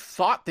 they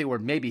thought they were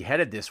maybe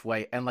headed this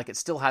way, and, like, it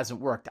still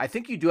hasn't worked. I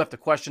think you do have to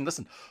question,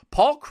 listen,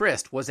 Paul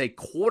Chryst was a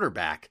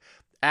quarterback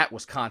at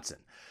Wisconsin.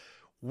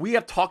 We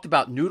have talked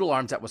about noodle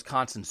arms at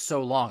Wisconsin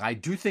so long. I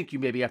do think you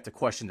maybe have to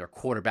question their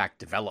quarterback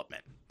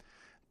development.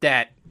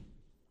 That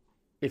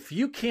if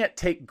you can't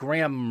take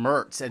Graham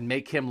Mertz and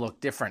make him look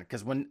different,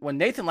 because when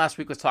Nathan last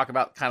week was talking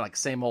about kind of like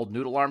same old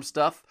noodle arm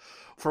stuff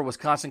for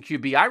Wisconsin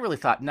QB, I really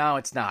thought, no,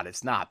 it's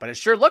not. But it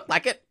sure looked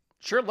like it.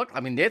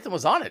 Nathan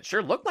was on it.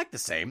 Sure looked like the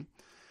same.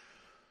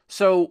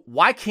 So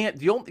why can't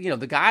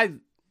the guy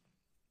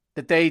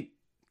that they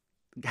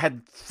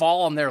had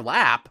fall on their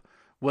lap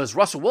was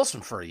Russell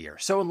Wilson for a year.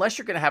 So unless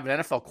you're going to have an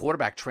NFL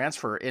quarterback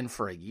transfer in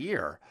for a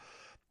year,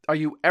 are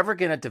you ever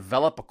going to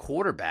develop a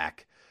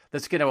quarterback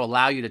that's going to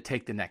allow you to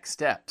take the next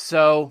step?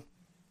 So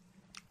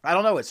I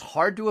don't know. It's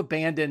hard to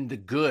abandon the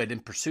good in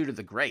pursuit of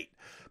the great,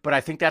 but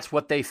I think that's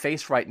what they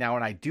face right now.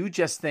 And I do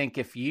just think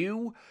if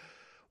you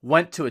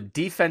went to a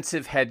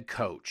defensive head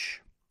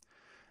coach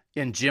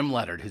in Jim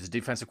Leonhard, who's a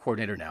defensive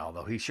coordinator now,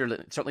 although he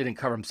certainly didn't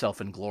cover himself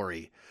in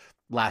glory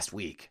last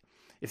week.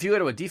 If you go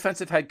to a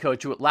defensive head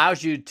coach who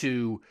allows you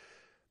to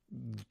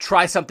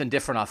try something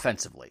different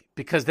offensively,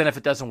 because then if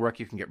it doesn't work,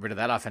 you can get rid of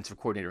that offensive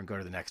coordinator and go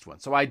to the next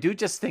one. So I do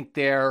just think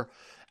they're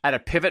at a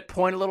pivot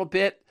point a little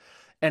bit,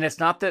 and it's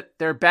not that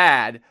they're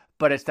bad,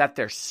 but it's that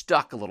they're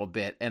stuck a little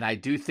bit. And I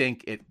do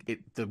think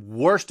the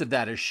worst of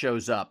that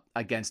shows up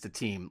against a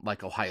team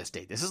like Ohio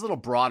State. This is a little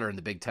broader in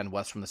the Big Ten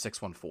West from the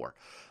 614,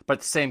 but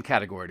it's the same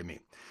category to me.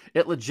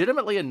 It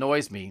legitimately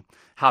annoys me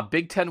how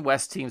Big Ten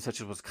West teams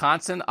such as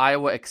Wisconsin,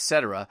 Iowa,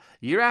 etc.,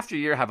 year after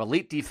year have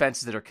elite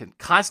defenses that are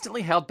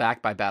constantly held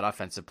back by bad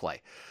offensive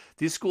play.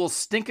 These schools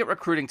stink at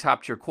recruiting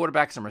top-tier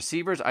quarterbacks and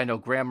receivers. I know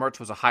Graham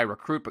Mertz was a high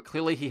recruit, but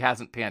clearly he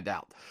hasn't panned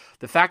out.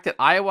 The fact that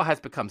Iowa has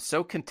become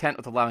so content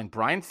with allowing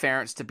Brian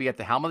Ferentz to be at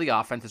the helm of the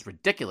offense is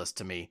ridiculous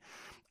to me.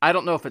 I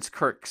don't know if it's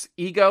Kirk's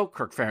ego,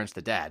 Kirk Ferentz,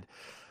 the dad,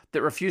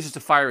 that refuses to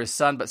fire his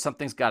son, but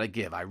something's got to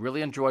give. I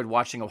really enjoyed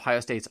watching Ohio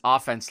State's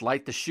offense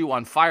light the shoe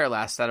on fire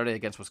last Saturday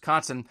against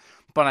Wisconsin,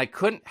 but I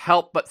couldn't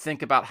help but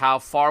think about how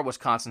far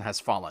Wisconsin has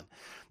fallen.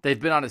 They've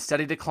been on a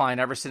steady decline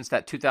ever since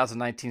that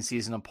 2019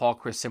 season, and Paul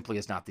Chryst simply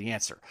is not the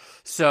answer.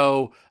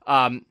 So,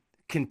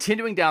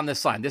 continuing down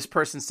this line, this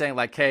person's saying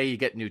like, hey, you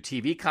get new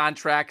TV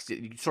contracts,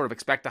 you sort of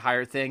expect a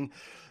higher thing.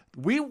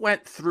 We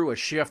went through a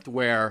shift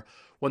where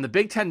when the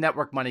Big Ten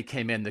Network money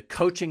came in, the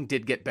coaching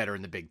did get better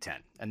in the Big Ten.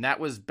 And that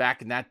was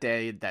back in that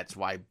day. That's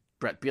why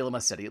Brett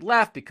Bielema said he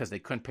left, because they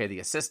couldn't pay the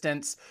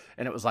assistants.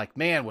 And it was like,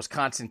 man,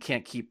 Wisconsin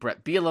can't keep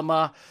Brett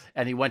Bielema.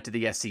 And he went to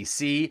the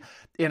SEC.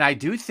 And I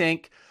do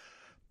think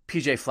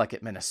PJ Fleck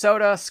at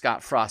Minnesota,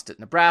 Scott Frost at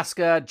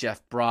Nebraska,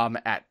 Jeff Brom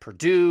at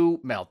Purdue,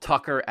 Mel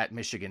Tucker at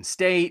Michigan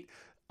State,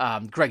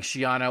 Greg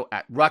Schiano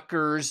at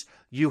Rutgers.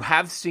 You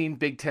have seen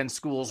Big Ten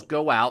schools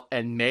go out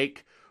and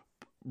make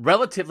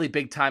relatively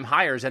big-time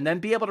hires and then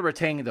be able to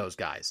retain those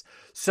guys.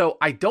 So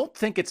I don't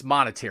think it's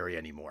monetary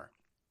anymore.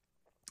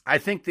 I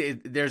think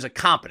there's a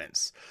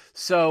competence.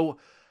 So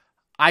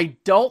I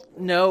don't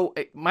know.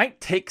 It might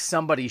take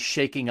somebody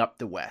shaking up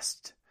the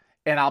West.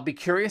 And I'll be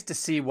curious to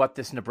see what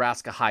this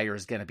Nebraska hire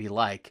is going to be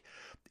like.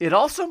 It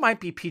also might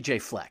be PJ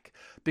Fleck,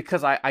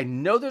 because I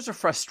know there's a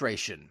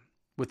frustration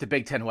with the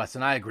Big Ten West,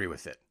 and I agree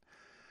with it.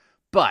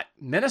 But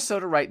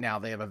Minnesota right now,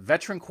 they have a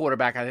veteran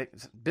quarterback, I think,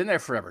 been there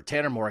forever,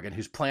 Tanner Morgan,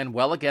 who's playing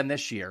well again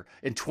this year.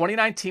 In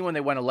 2019, when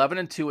they went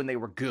 11-2 and they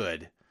were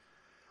good,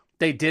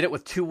 they did it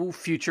with two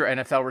future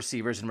NFL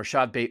receivers in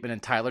Rashad Bateman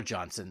and Tyler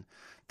Johnson.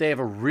 They have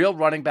a real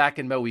running back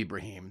in Mo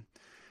Ibrahim.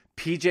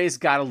 PJ's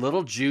got a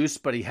little juice,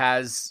 but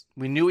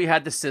we knew he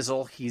had the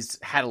sizzle. He's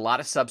had a lot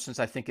of substance,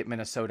 I think, at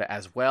Minnesota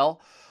as well.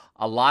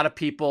 A lot of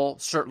people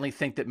certainly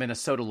think that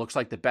Minnesota looks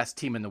like the best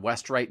team in the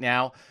West right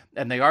now,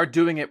 and they are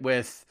doing it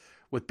with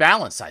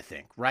balance, I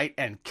think, right?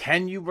 And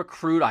can you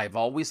recruit? I've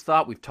always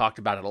thought, we've talked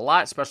about it a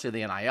lot, especially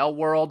the NIL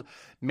world.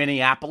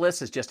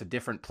 Minneapolis is just a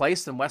different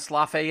place than West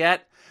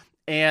Lafayette,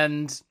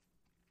 and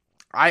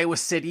Iowa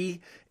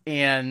City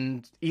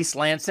and East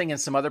Lansing and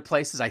some other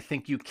places. I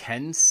think you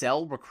can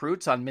sell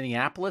recruits on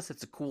Minneapolis.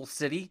 It's a cool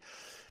city.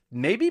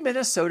 Maybe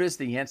Minnesota is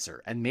the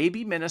answer, and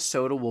maybe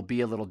Minnesota will be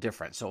a little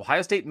different. So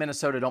Ohio State and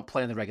Minnesota don't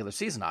play in the regular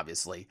season,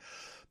 obviously,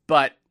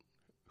 but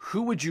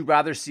who would you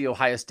rather see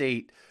Ohio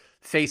State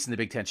face in the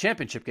Big Ten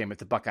championship game if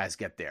the Buckeyes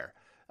get there?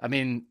 I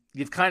mean,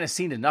 you've kind of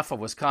seen enough of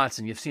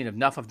Wisconsin. You've seen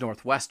enough of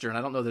Northwestern.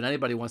 I don't know that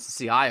anybody wants to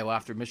see Iowa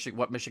after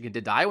what Michigan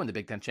did to Iowa in the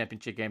Big Ten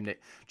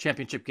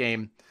championship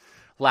game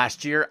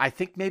last year. I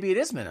think maybe it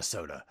is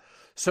Minnesota.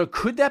 So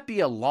could that be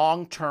a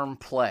long-term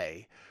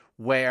play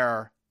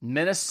where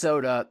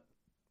Minnesota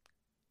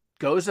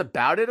goes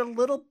about it a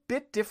little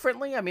bit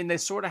differently? I mean, they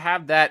sort of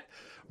have that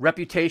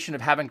reputation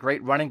of having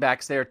great running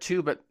backs there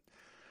too, but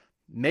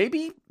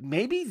maybe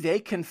they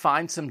can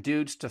find some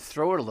dudes to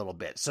throw it a little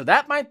bit. So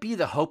that might be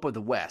the hope of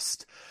the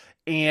West.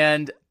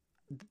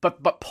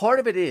 But part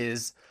of it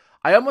is,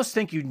 I almost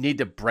think you need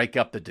to break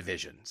up the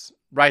divisions,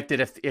 right?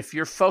 That if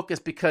you're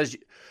focused, because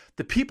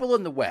the people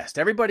in the West,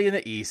 everybody in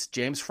the East,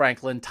 James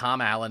Franklin,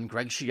 Tom Allen,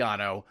 Greg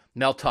Schiano,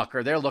 Mel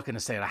Tucker, they're looking to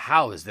say,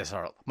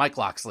 Mike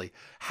Loxley,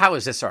 how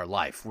is this our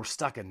life? We're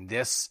stuck in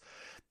this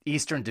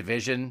Eastern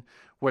Division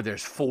where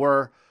there's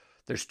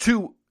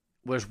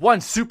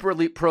one super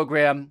elite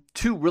program,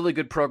 two really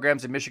good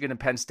programs in Michigan and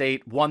Penn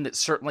State, one that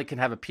certainly can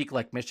have a peak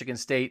like Michigan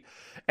State.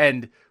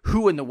 And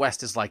who in the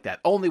West is like that?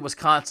 Only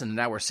Wisconsin, and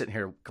now we're sitting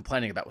here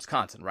complaining about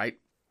Wisconsin, right?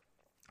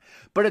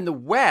 But in the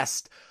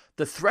West,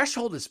 the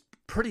threshold is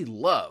pretty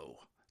low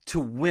to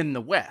win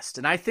the West.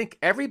 And I think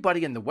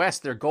everybody in the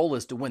West, their goal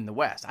is to win the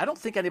West. I don't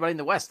think anybody in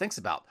the West thinks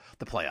about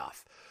the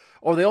playoff.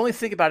 Or they only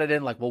think about it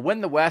in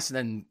win the West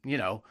and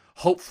then,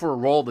 hope for a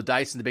roll of the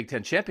dice in the Big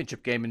Ten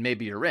championship game and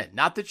maybe you're in.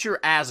 Not that you're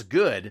as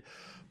good,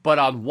 but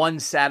on one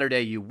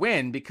Saturday you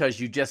win because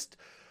you just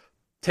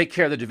take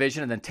care of the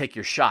division and then take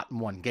your shot in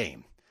one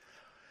game.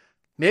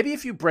 Maybe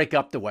if you break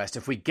up the West,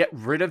 if we get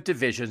rid of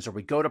divisions or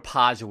we go to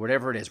pods or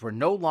whatever it is, we're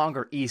no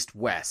longer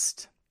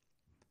East-West,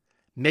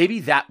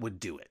 maybe that would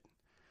do it.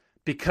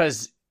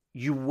 Because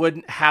you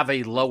wouldn't have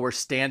a lower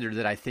standard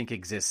that I think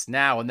exists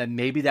now, and then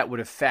maybe that would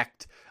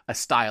affect a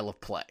style of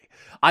play.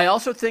 I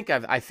also think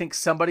I think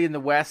somebody in the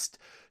West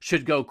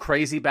should go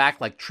crazy back,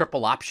 like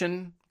triple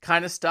option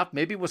kind of stuff.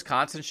 Maybe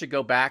Wisconsin should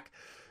go back,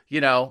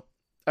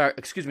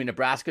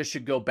 Nebraska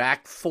should go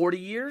back 40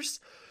 years,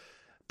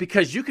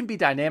 because you can be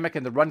dynamic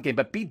in the run game,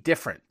 but be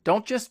different.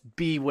 Don't just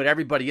be what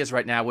everybody is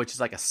right now, which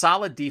is like a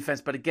solid defense.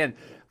 But again,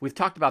 we've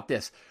talked about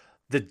this.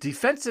 The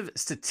defensive,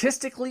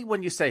 statistically,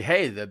 when you say,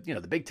 hey, the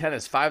Big Ten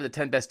has 5 of the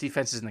 10 best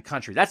defenses in the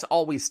country, that's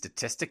always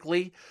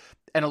statistically.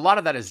 And a lot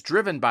of that is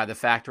driven by the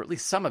fact, or at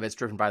least some of it's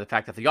driven by the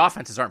fact that the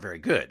offenses aren't very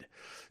good.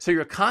 So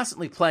you're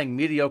constantly playing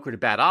mediocre to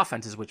bad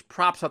offenses, which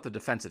props up the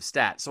defensive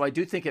stats. So I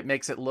do think it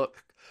makes it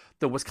look,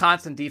 the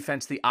Wisconsin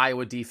defense, the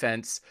Iowa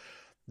defense,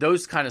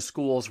 those kind of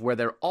schools where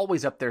they're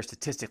always up there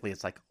statistically,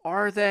 it's like,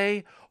 are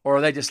they? Or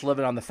are they just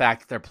living on the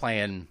fact that they're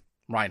playing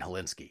Ryan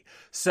Helinski?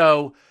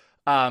 So,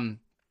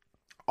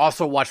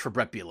 also watch for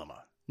Brett Bielema.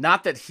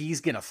 Not that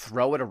he's going to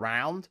throw it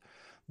around,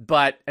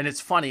 and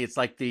it's funny, it's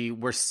like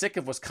we're sick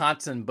of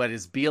Wisconsin, but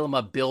is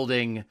Bielema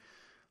building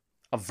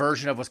a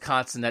version of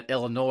Wisconsin at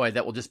Illinois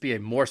that will just be a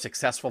more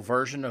successful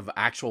version of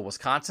actual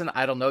Wisconsin?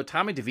 I don't know.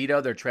 Tommy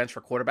DeVito, their transfer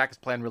quarterback, is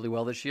playing really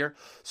well this year,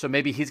 so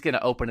maybe he's going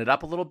to open it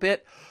up a little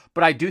bit.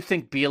 But I do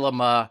think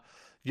Bielema,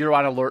 you're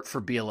on alert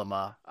for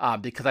Bielema,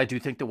 because I do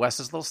think the West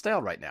is a little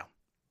stale right now.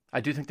 I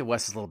do think the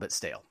West is a little bit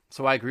stale.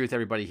 So I agree with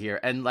everybody here.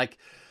 And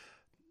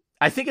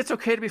I think it's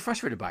okay to be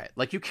frustrated by it.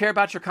 You care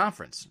about your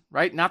conference,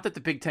 right? Not that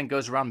the Big Ten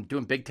goes around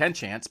doing Big Ten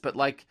chants, but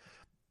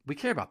we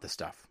care about this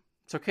stuff.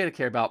 It's okay to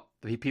care about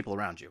the people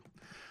around you.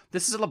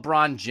 This is a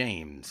LeBron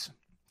James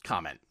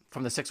comment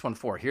from the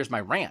 614. Here's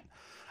my rant.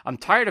 I'm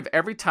tired of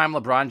every time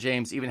LeBron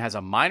James even has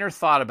a minor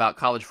thought about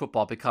college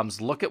football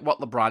becomes, look at what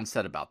LeBron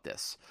said about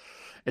this.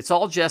 It's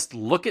all just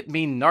look at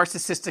me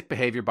narcissistic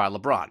behavior by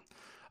LeBron.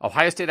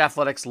 Ohio State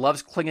Athletics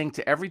loves clinging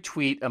to every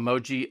tweet,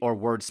 emoji, or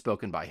word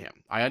spoken by him.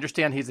 I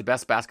understand he's the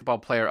best basketball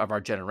player of our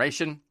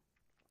generation,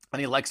 and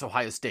he likes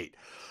Ohio State.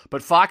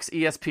 But Fox,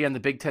 ESPN, the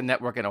Big Ten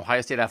Network, and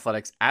Ohio State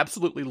Athletics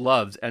absolutely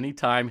loves any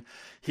time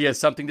he has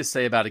something to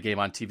say about a game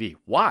on TV.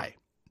 Why?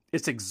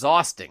 It's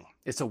exhausting.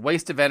 It's a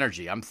waste of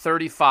energy. I'm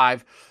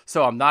 35,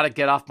 so I'm not a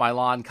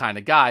get-off-my-lawn kind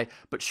of guy,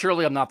 but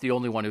surely I'm not the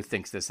only one who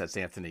thinks this. That's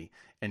Anthony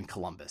in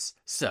Columbus.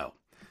 So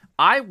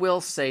I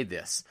will say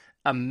this.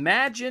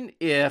 Imagine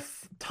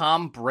if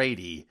Tom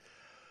Brady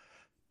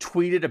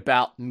tweeted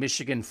about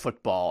Michigan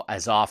football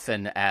as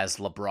often as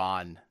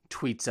LeBron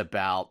tweets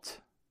about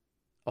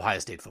Ohio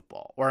State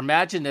football. Or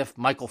imagine if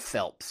Michael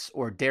Phelps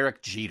or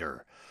Derek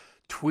Jeter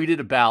tweeted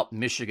about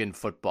Michigan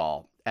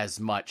football as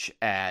much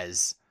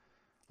as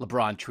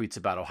LeBron tweets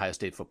about Ohio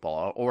State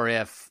football. Or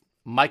if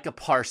Micah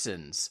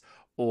Parsons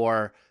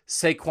or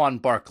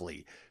Saquon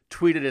Barkley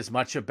tweeted as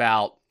much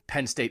about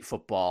Penn State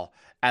football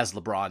as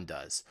LeBron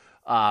does.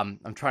 I'm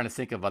trying to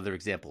think of other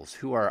examples.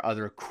 Who are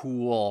other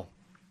cool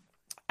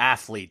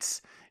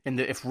athletes?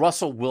 If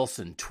Russell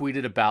Wilson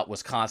tweeted about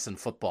Wisconsin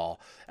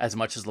football as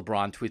much as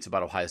LeBron tweets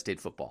about Ohio State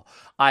football,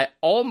 I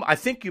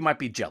think you might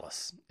be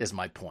jealous, is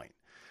my point.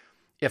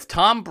 If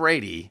Tom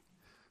Brady,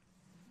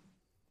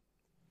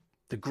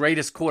 the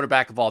greatest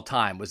quarterback of all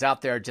time, was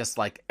out there just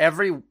like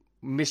every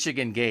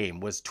Michigan game,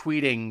 was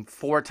tweeting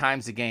 4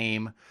 times a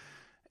game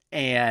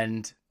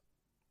and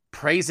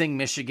praising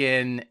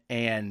Michigan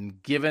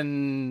and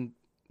giving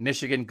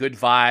Michigan good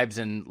vibes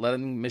and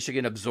letting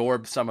Michigan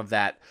absorb some of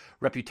that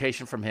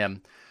reputation from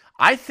him,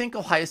 I think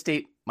Ohio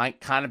State might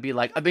kind of be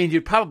like, I mean,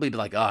 you'd probably be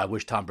like, oh, I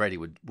wish Tom Brady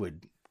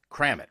would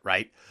cram it,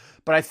 right?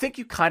 But I think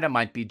you kind of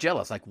might be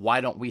jealous. Like,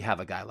 why don't we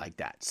have a guy like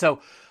that?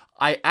 So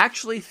I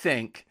actually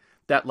think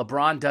that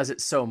LeBron does it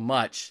so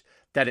much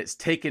that it's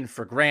taken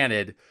for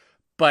granted,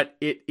 but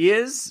it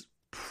is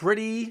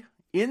pretty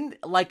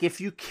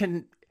if you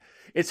can.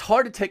 It's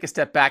hard to take a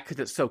step back because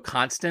it's so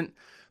constant,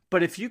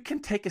 but if you can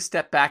take a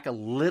step back a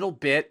little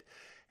bit,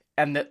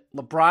 and that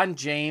LeBron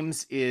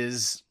James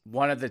is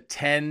one of the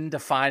 10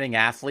 defining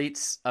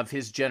athletes of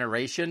his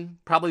generation,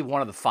 probably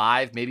one of the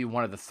 5, maybe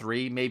one of the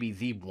 3, maybe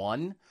the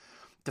one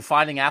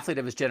defining athlete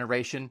of his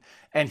generation,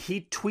 and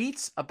he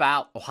tweets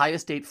about Ohio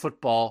State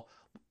football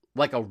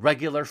like a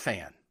regular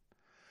fan.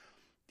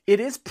 It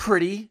is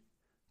pretty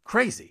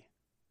crazy.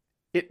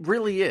 It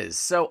really is.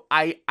 So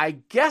I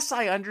guess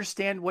I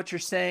understand what you're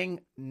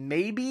saying,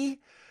 maybe.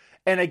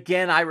 And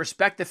again, I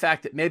respect the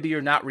fact that maybe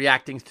you're not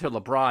reacting to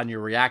LeBron. You're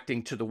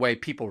reacting to the way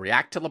people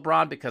react to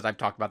LeBron, because I've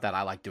talked about that.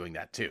 I like doing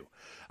that too.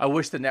 I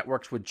wish the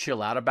networks would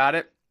chill out about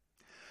it.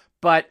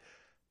 But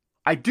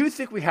I do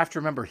think we have to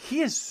remember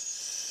he is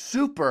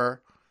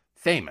super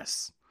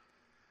famous.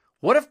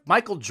 What if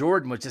Michael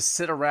Jordan was just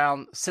sitting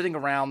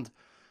around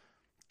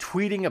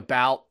tweeting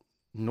about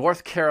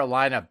North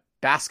Carolina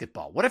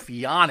basketball? What if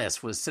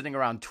Giannis was sitting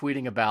around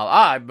tweeting about,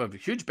 I'm a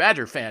huge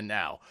Badger fan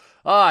now.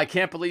 I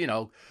can't believe,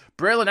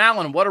 Braylon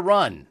Allen, what a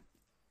run.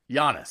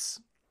 Giannis.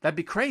 That'd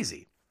be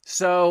crazy.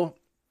 So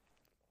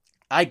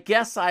I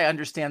guess I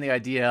understand the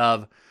idea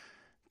of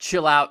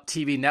chill out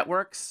TV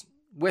networks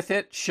with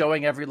it,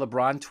 showing every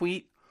LeBron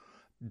tweet,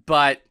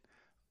 but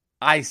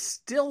I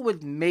still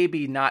would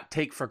maybe not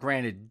take for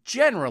granted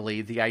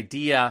generally the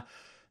idea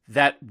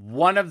that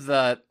one of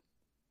the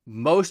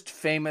most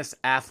famous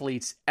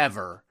athletes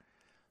ever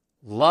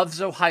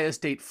loves Ohio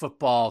State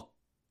football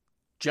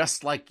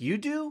just like you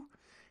do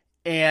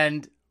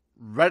and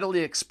readily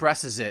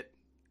expresses it,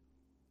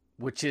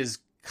 which is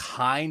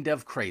kind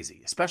of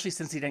crazy, especially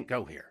since he didn't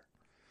go here.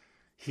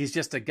 He's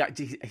just a guy.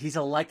 He's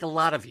like a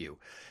lot of you.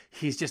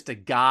 He's just a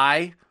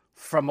guy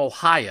from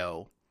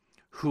Ohio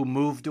who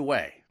moved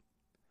away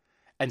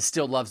and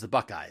still loves the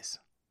Buckeyes.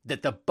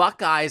 That the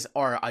Buckeyes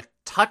are a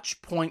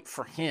touch point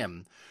for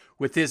him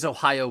with his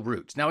Ohio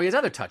roots. Now, he has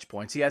other touch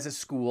points. He has his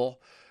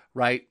school,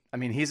 right? I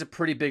mean, he's a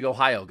pretty big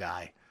Ohio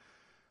guy.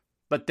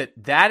 But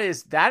that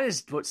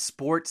is what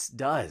sports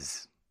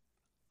does.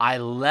 I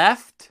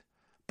left,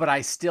 but I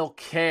still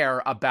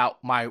care about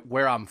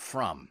where I'm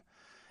from.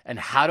 And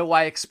how do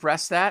I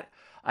express that?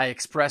 I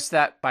express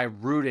that by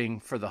rooting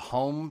for the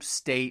home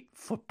state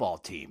football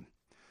team.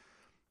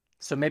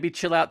 So maybe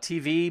chill out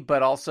TV,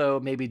 but also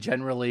maybe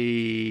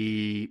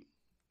generally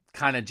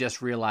kind of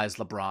just realize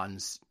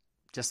LeBron's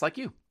just like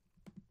you.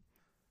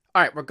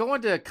 All right, we're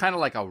going to kind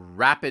of like a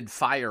rapid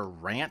fire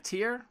rant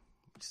here,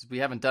 which we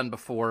haven't done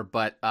before,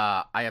 but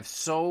I have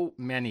so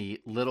many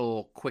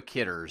little quick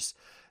hitters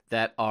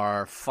that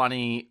are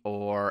funny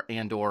or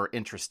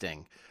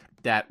interesting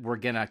that we're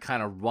going to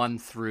kind of run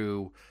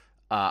through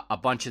a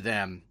bunch of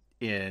them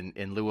in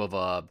lieu of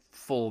a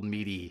full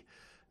meaty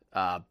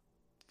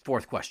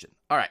fourth question.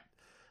 All right.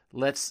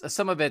 Let's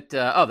some of it.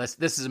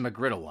 This is a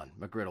McGriddle one.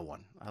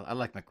 I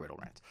like McGriddle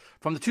rants.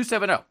 From the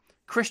 270,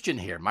 Christian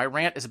here. My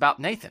rant is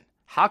about Nathan.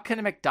 How can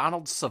a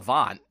McDonald's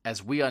savant,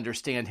 as we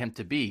understand him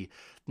to be,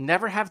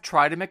 never have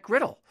tried a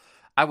McGriddle?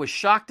 I was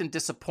shocked and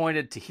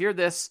disappointed to hear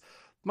this,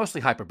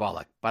 mostly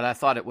hyperbolic, but I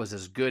thought it was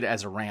as good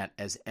as a rant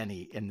as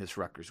any in this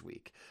Rutgers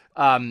week.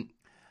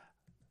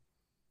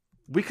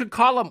 We could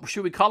call them,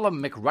 should we call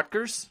them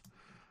McRutgers?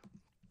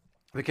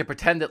 We could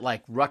pretend that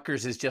like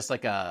Rutgers is just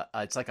like a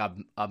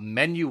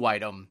menu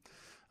item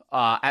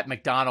at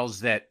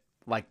McDonald's that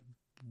like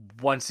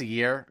once a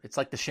year. It's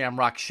like the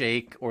Shamrock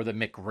Shake or the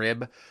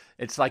McRib.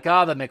 It's like,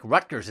 oh, the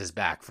McRutgers is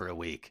back for a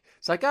week.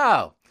 It's like,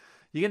 oh,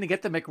 you're going to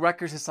get the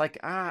McRutgers. It's like,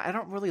 I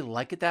don't really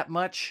like it that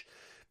much.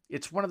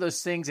 It's one of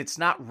those things. It's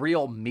not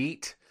real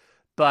meat,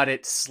 but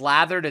it's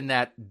slathered in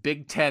that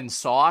Big Ten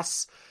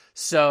sauce.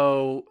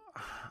 So,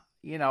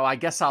 I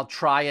guess I'll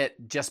try it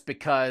just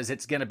because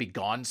it's going to be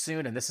gone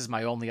soon. And this is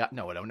my only,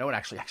 no one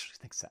actually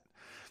thinks that.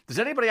 Does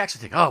anybody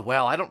actually think, oh,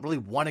 well, I don't really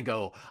want to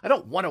go. I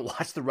don't want to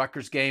watch the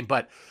Rutgers game,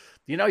 but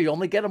you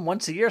only get them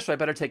once a year. So I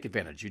better take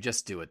advantage. You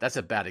just do it. That's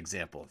a bad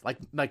example.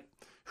 Like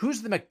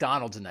who's the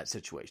McDonald's in that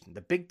situation?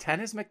 The Big Ten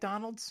is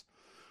McDonald's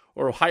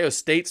or Ohio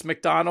State's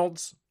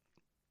McDonald's.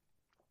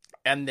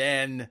 And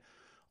then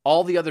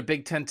all the other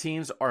Big Ten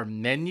teams are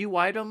menu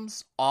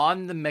items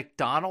on the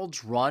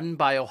McDonald's run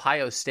by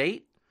Ohio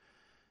State.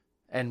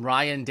 And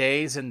Ryan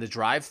Day's in the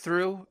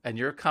drive-thru, and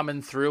you're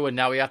coming through, and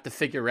now we have to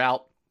figure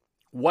out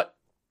what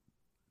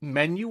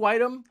menu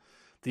item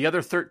the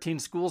other 13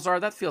 schools are.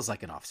 That feels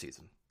like an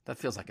off-season. That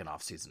feels like an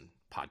off-season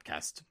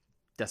podcast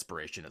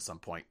desperation at some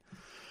point.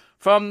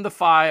 From the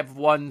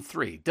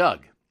 513,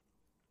 Doug.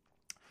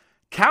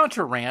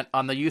 Counter rant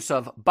on the use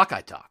of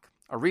Buckeye Talk.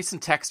 A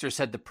recent texter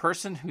said the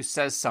person who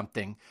says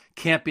something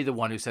can't be the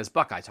one who says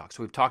Buckeye Talk.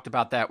 So we've talked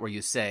about that where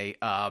you say,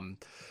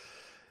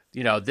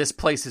 this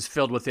place is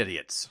filled with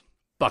idiots.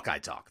 Buckeye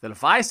Talk. That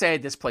if I say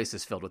this place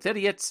is filled with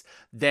idiots,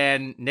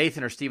 then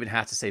Nathan or Steven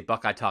has to say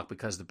Buckeye Talk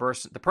because the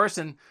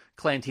person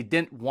claimed he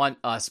didn't want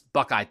us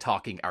Buckeye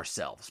talking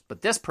ourselves.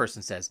 But this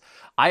person says,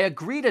 I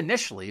agreed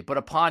initially, but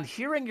upon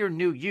hearing your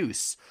new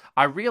use,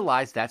 I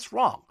realized that's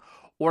wrong.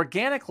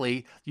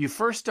 Organically, you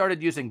first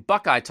started using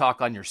Buckeye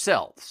Talk on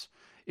yourselves.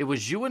 It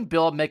was you and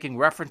Bill making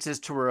references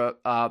to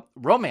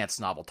romance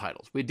novel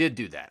titles. We did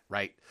do that,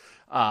 right?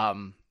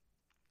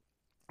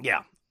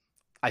 Yeah.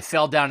 I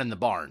Fell Down in the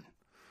Barn.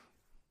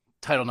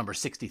 Title number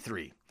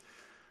 63,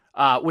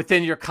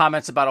 within your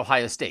comments about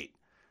Ohio State.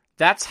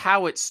 That's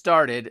how it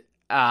started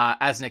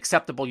as an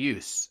acceptable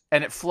use,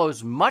 and it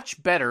flows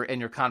much better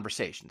in your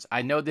conversations.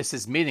 I know this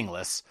is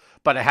meaningless,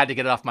 but I had to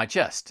get it off my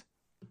chest.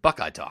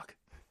 Buckeye Talk.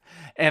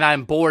 And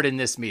I'm bored in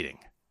this meeting.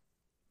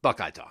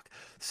 Buckeye Talk.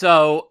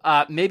 So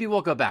maybe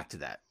we'll go back to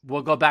that.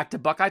 We'll go back to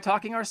Buckeye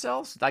talking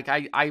ourselves. Like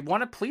I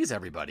want to please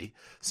everybody.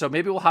 So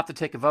maybe we'll have to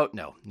take a vote.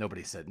 No,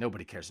 nobody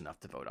cares enough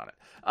to vote on it.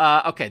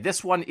 Okay,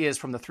 this one is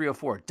from the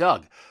 304.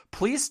 Doug,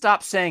 please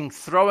stop saying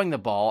throwing the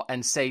ball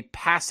and say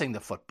passing the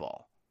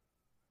football.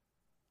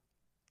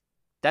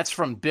 That's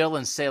from Bill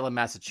in Salem,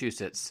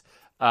 Massachusetts.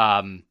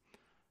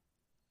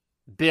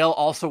 Bill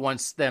also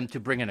wants them to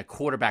bring in a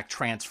quarterback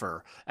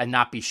transfer and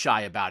not be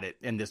shy about it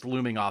in this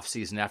looming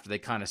offseason after they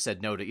kind of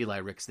said no to Eli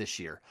Ricks this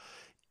year.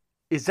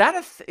 Is that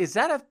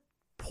a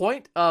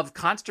point of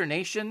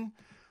consternation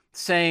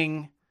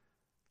saying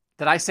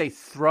that I say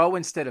throw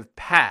instead of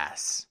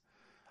pass?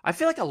 I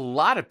feel like a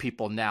lot of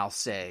people now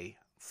say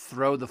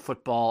throw the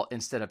football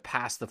instead of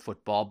pass the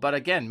football. But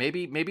again,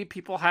 maybe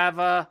people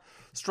have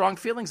strong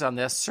feelings on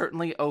this,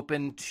 certainly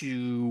open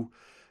to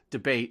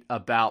debate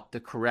about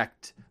the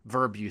correct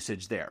verb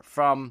usage there.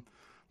 From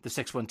the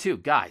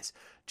 612, guys,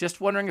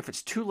 just wondering if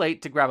it's too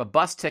late to grab a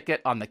bus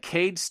ticket on the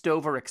Cade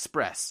Stover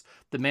Express.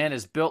 The man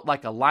is built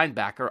like a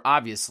linebacker,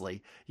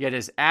 obviously, yet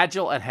is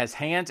agile and has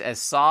hands as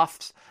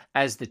soft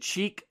as the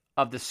cheek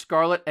of the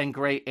scarlet and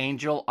gray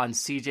angel on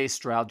CJ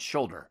Stroud's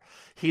shoulder.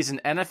 He's an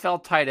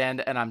NFL tight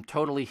end, and I'm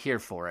totally here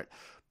for it.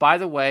 By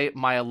the way,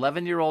 my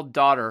 11-year-old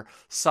daughter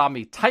saw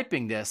me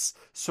typing this,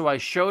 so I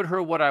showed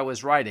her what I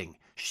was writing.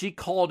 She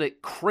called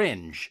it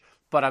cringe,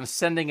 but I'm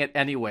sending it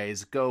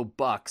anyways. Go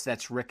Bucks.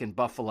 That's Rick in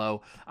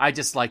Buffalo. I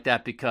just like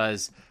that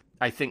because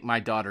I think my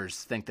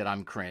daughters think that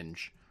I'm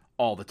cringe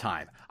all the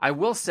time. I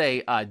will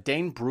say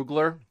Dane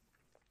Brugler,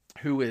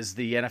 who is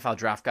the NFL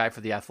draft guy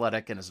for The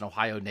Athletic and is an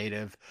Ohio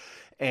native,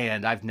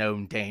 and I've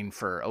known Dane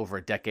for over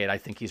a decade. I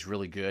think he's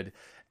really good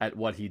at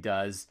what he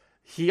does.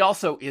 He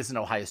also is an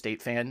Ohio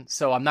State fan,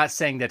 so I'm not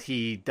saying that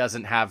he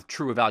doesn't have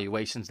true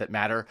evaluations that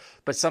matter,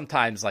 but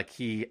sometimes like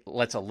he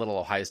lets a little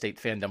Ohio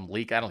State fandom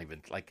leak. I don't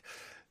even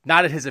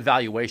not at his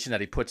evaluation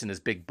that he puts in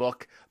his big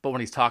book, but when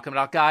he's talking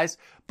about guys.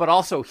 But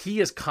also he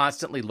is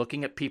constantly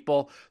looking at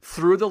people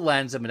through the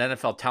lens of an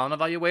NFL talent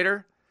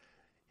evaluator.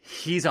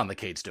 He's on the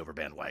Cade Stover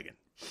bandwagon.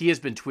 He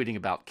has been tweeting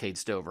about Cade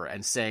Stover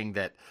and saying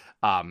that,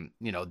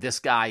 this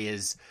guy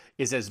is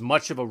as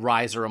much of a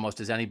riser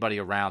almost as anybody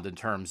around in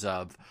terms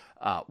of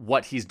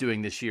what he's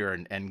doing this year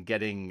and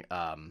getting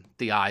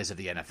the eyes of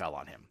the NFL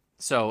on him.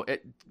 So,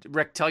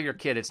 Rick, tell your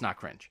kid it's not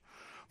cringe.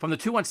 From the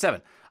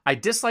 217, I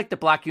dislike the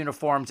black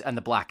uniforms and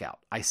the blackout.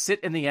 I sit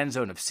in the end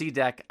zone of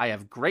C-Deck. I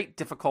have great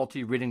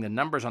difficulty reading the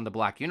numbers on the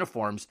black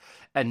uniforms,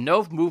 and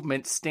no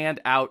movements stand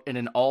out in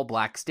an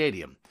all-black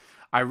stadium.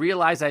 I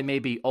realize I may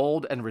be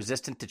old and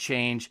resistant to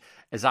change,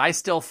 as I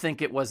still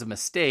think it was a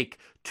mistake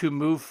to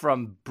move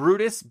from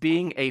Brutus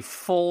being a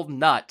full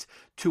nut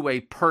to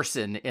a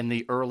person in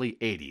the early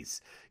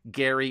 80s.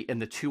 Gary in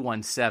the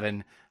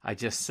 217, I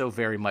just so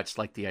very much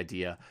like the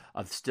idea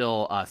of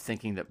still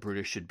thinking that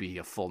Brutus should be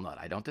a full nut.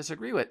 I don't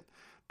disagree with it,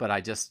 but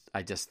I just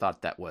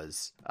thought that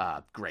was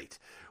great.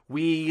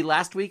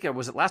 Last week, or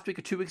was it last week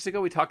or 2 weeks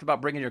ago, we talked about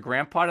bringing your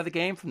grandpa to the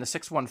game from the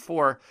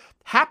 614.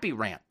 Happy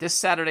rant. This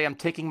Saturday, I'm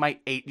taking my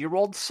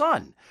 8-year-old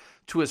son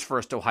to his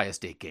first Ohio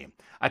State game.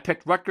 I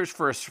picked Rutgers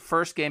for his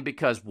first game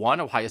because 1,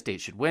 Ohio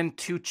State should win,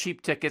 2,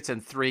 cheap tickets,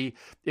 and 3,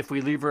 if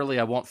we leave early,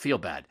 I won't feel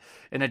bad.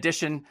 In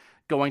addition,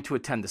 going to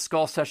attend the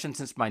Skull Session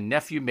since my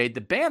nephew made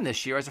the band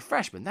this year as a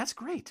freshman. That's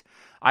great.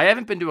 I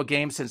haven't been to a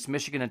game since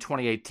Michigan in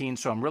 2018,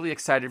 so I'm really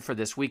excited for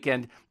this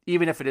weekend,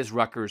 even if it is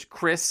Rutgers.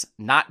 Chris,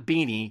 not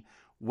Beanie,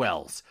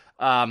 Wells.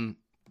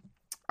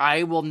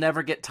 I will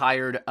never get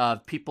tired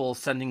of people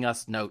sending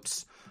us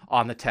notes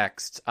on the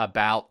text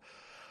about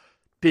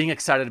being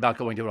excited about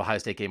going to an Ohio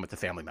State game with a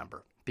family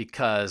member,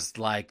 because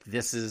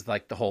this is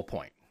the whole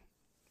point,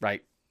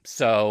 right?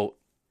 So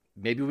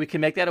maybe we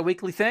can make that a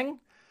weekly thing.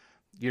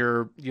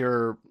 You're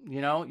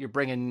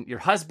bringing your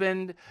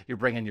husband, you're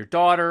bringing your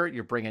daughter,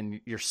 you're bringing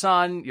your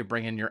son, you're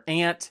bringing your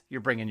aunt, you're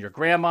bringing your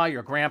grandma,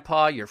 your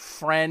grandpa, your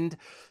friend,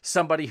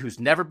 somebody who's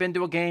never been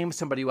to a game,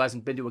 somebody who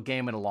hasn't been to a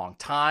game in a long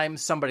time,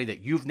 somebody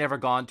that you've never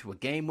gone to a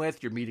game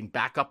with. You're meeting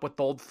back up with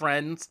old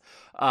friends.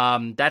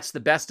 That's the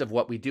best of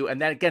what we do. And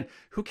then again,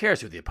 who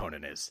cares who the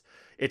opponent is?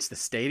 It's the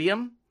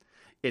stadium,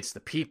 it's the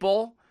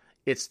people,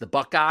 it's the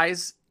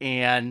Buckeyes,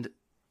 and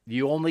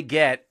you only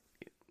get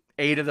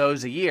 8 of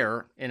those a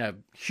year in a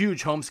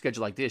huge home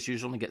schedule like this. You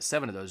usually only get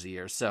 7 of those a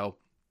year. So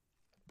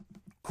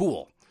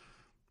cool.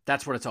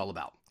 That's what it's all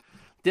about.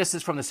 This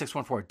is from the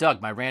 614.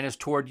 Doug, my rant is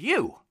toward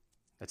you.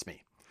 That's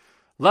me.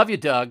 Love you,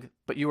 Doug,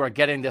 but you are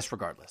getting this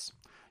regardless.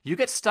 You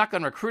get stuck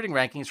on recruiting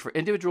rankings for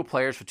individual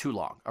players for too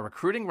long. A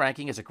recruiting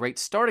ranking is a great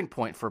starting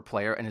point for a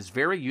player and is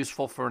very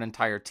useful for an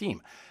entire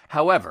team.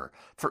 However,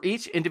 for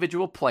each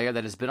individual player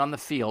that has been on the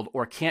field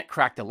or can't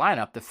crack the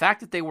lineup, the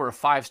fact that they were a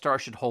 5-star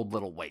should hold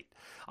little weight.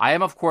 I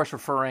am, of course,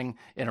 referring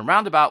in a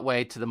roundabout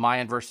way to the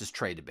Miyan versus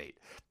Trey debate.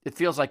 It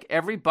feels like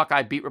every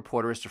Buckeye beat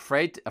reporter is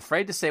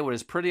afraid to say what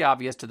is pretty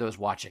obvious to those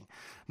watching.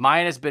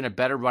 Miyan has been a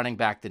better running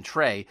back than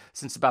Trey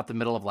since about the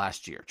middle of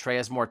last year. Trey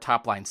has more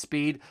top-line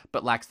speed,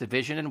 but lacks the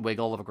vision and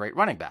wiggle of a great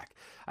running back.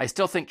 I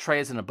still think Trey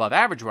is an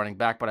above-average running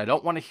back, but I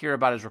don't want to hear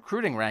about his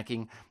recruiting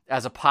ranking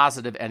as a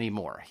positive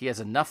anymore. He has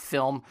enough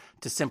film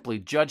to simply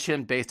judge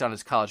him based on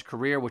his college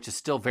career, which is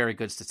still very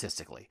good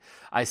statistically.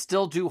 I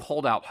still do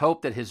hold out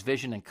hope that his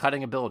vision and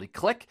cutting ability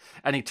click,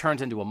 and he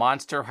turns into a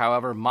monster.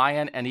 However,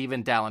 Miyan and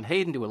even Dallin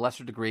Hayden, to a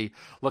lesser degree,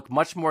 look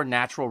much more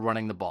natural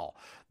running the ball.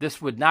 This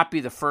would not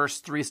be the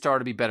first 3-star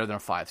to be better than a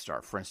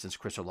 5-star. For instance,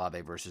 Chris Olave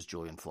versus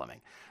Julian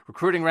Fleming.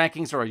 Recruiting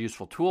rankings are a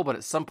useful tool, but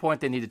at some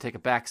point they need to take a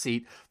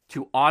backseat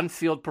to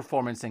on-field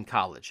performance in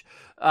college.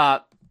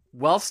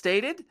 Well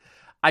stated.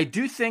 I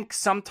do think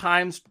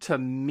sometimes, to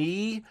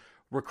me,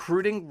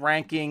 recruiting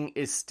ranking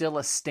is still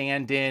a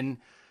stand-in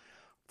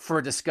for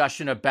a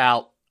discussion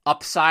about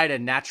upside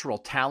and natural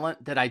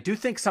talent, that I do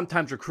think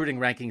sometimes recruiting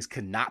rankings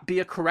cannot be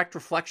a correct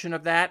reflection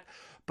of that,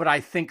 but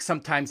I think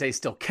sometimes they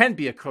still can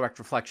be a correct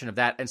reflection of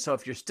that. And so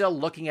if you're still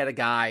looking at a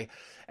guy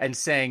and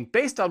saying,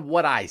 based on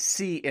what I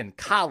see in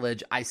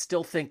college, I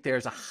still think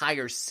there's a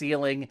higher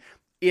ceiling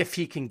if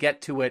he can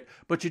get to it,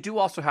 but you do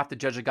also have to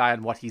judge a guy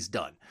on what he's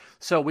done.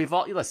 So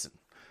listen,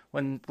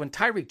 when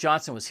Tyreek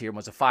Johnson was here and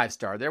was a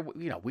 5-star,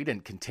 we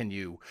didn't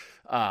continue,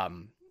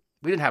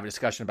 we didn't have a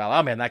discussion about,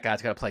 oh man, that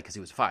guy's got to play because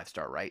he was a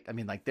 5-star, right? I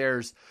mean,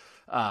 there's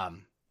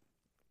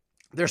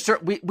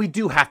certain, we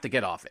do have to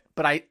get off it,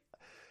 but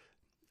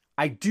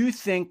I do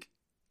think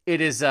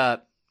it is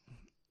a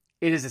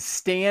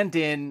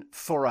stand-in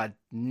for a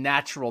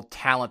natural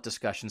talent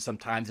discussion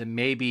sometimes, and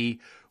maybe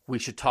we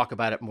should talk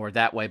about it more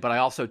that way. But I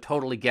also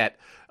totally get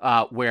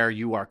where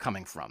you are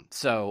coming from.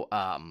 So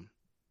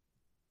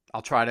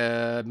I'll try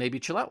to maybe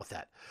chill out with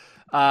that.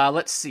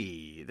 Let's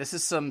see. This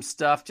is some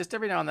stuff. Just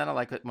every now and then I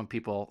like it when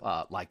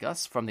people like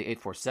us from the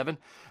 847.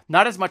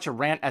 Not as much a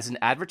rant as an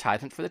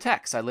advertisement for the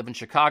text. I live in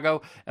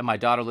Chicago and my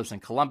daughter lives in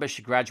Columbus.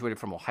 She graduated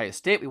from Ohio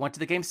State. We went to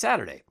the game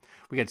Saturday.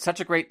 We had such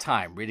a great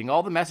time reading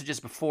all the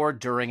messages before,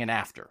 during, and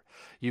after.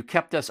 You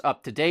kept us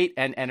up to date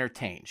and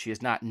entertained. She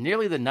is not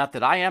nearly the nut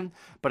that I am,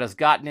 but has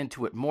gotten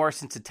into it more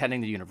since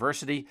attending the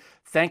university.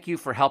 Thank you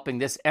for helping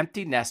this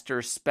empty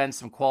nester spend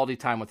some quality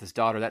time with his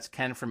daughter. That's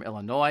Ken from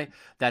Illinois.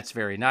 That's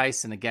very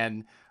nice. And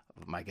again,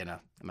 am I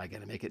gonna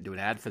make it do an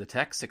ad for the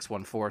text?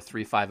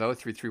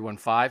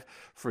 614-350-3315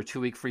 for a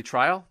 2-week free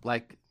trial?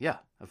 Yeah,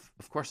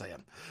 of course I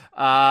am.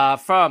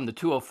 From the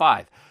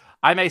 205.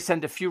 I may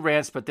send a few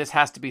rants, but this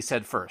has to be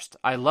said first.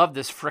 I love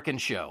this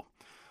frickin' show.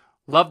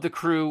 Love the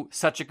crew.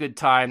 Such a good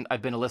time.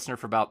 I've been a listener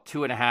for about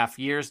 2.5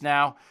 years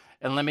now.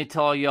 And let me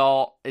tell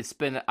y'all,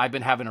 I've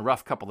been having a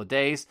rough couple of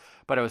days,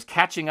 but I was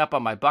catching up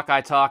on my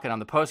Buckeye talk, and on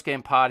the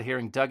postgame pod,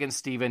 hearing Doug and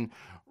Steven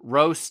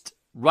roast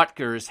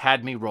Rutgers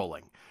had me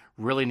rolling.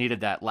 Really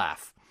needed that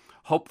laugh.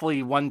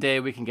 Hopefully one day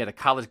we can get a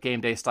college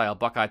game day style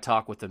Buckeye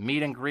Talk with a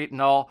meet and greet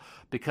and all,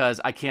 because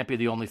I can't be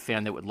the only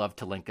fan that would love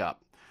to link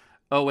up.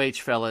 OH,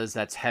 fellas,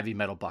 that's Heavy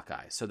Metal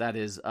Buckeye. So that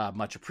is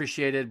much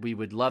appreciated. We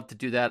would love to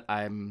do that.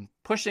 I'm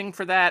pushing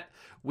for that.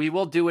 We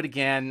will do it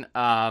again.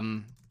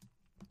 I'd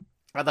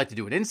like to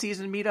do an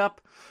in-season meetup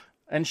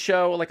and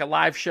show, like a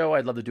live show.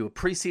 I'd love to do a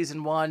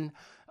preseason one.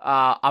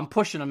 I'm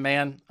pushing them,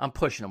 man. I'm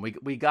pushing them.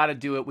 We got to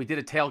do it. We did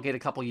a tailgate a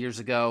couple years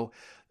ago.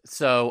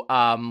 So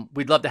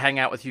we'd love to hang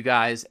out with you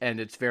guys,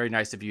 and it's very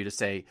nice of you to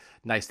say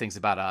nice things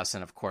about us.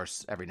 And, of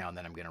course, every now and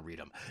then I'm going to read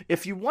them.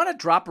 If you want to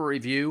drop a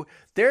review,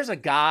 there's a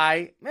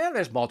guy,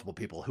 there's multiple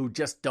people who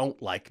just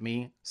don't like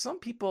me. Some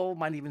people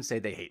might even say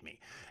they hate me.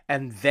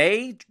 And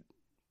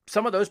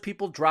some of those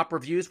people drop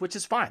reviews, which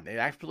is fine. They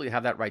absolutely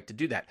have that right to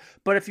do that.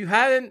 But if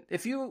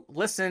you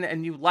listen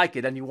and you like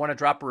it and you want to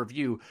drop a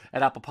review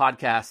at Apple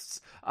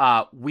Podcasts,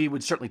 we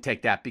would certainly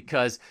take that,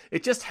 because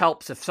it just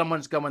helps if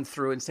someone's going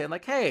through and saying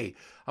like, hey,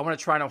 I want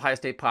to try an Ohio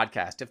State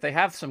podcast. If they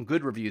have some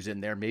good reviews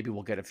in there, maybe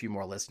we'll get a few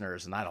more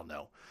listeners, and I don't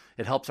know.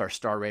 It helps our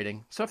star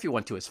rating. So if you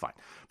want to, it's fine.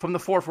 From the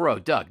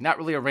 440, Doug, not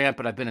really a rant,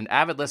 but I've been an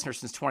avid listener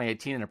since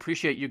 2018 and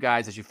appreciate you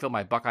guys as you fill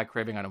my Buckeye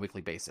craving on a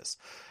weekly basis.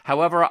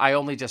 However, I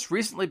only just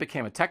recently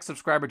became a tech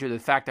subscriber due to the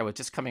fact I was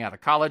just coming out of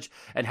college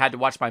and had to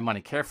watch my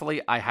money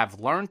carefully. I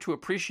have learned to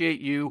appreciate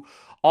you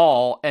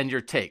all and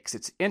your takes.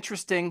 It's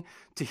interesting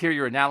to hear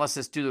your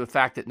analysis due to the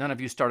fact that none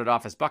of you started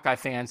off as Buckeye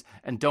fans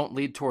and don't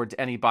lead towards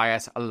any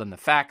bias other than the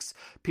facts.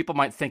 People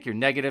might think you're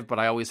negative, but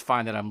I always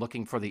find that I'm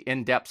looking for the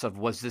in-depths of,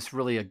 was this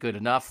really a good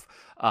enough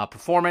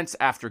performance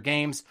after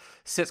games?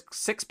 Six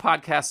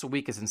podcasts a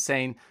week is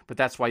insane, but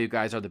that's why you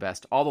guys are the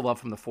best. All the love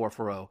from the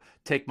 440.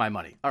 Take my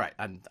money. All right,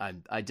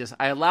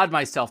 I allowed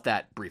myself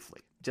that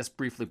briefly. Just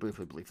briefly.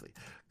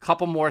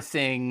 Couple more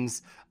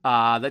things.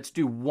 Let's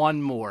do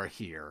one more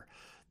here.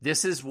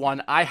 This is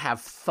one I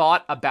have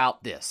thought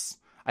about this.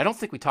 I don't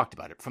think we talked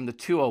about it, from the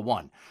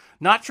 201.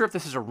 Not sure if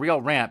this is a real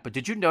rant, but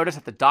did you notice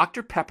at the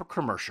Dr. Pepper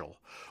commercial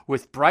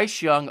with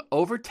Bryce Young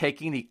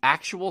overtaking the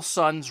actual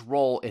son's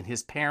role in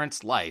his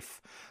parents'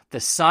 life, the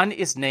son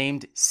is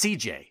named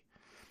CJ?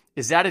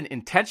 Is that an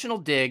intentional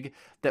dig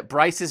that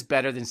Bryce is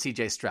better than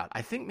CJ Stroud?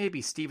 I think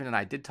maybe Steven and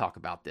I did talk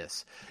about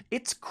this.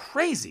 It's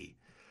crazy.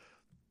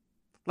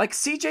 Like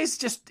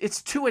CJ's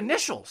it's two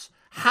initials.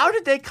 How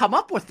did they come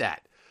up with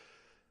that?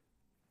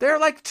 They're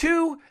like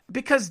two,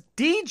 because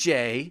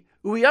DJ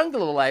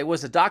Uiagalelei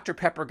was a Dr.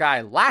 Pepper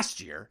guy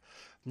last year.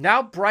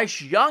 Now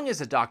Bryce Young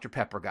is a Dr.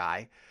 Pepper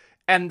guy.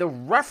 And the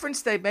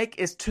reference they make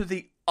is to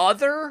the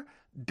other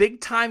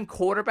big-time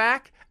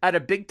quarterback at a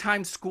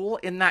big-time school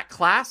in that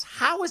class.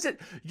 How is it?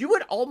 You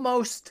would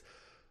almost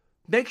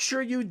make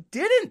sure you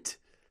didn't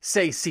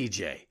say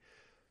CJ.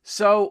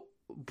 So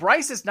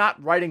Bryce is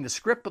not writing the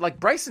script, but like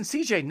Bryce and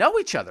CJ know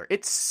each other.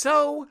 It's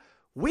so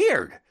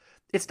weird.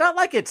 It's not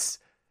like it's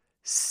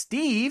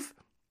Steve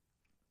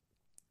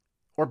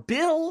or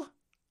Bill,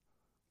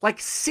 like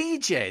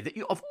CJ, that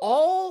of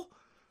all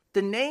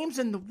the names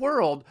in the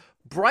world,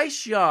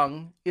 Bryce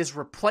Young is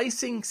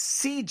replacing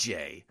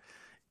CJ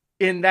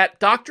in that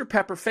Dr.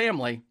 Pepper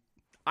family.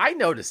 I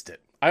noticed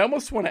it. I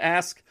almost want to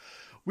ask,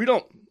 we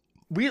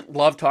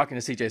love talking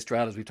to CJ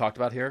Stroud, as we talked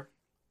about here.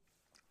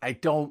 I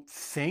don't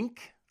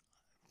think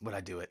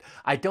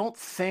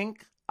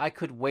I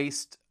could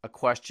waste a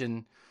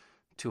question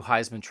to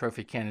Heisman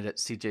Trophy candidate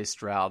CJ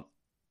Stroud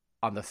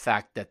on the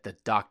fact that the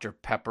Dr.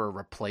 Pepper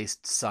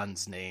replaced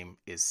son's name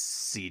is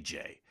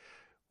CJ.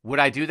 Would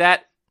I do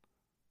that?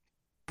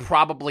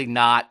 Probably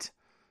not,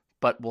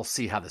 but we'll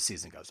see how the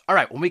season goes. All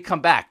right, when we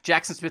come back,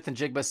 Jackson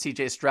Smith-Njigba,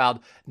 CJ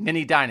Stroud,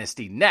 mini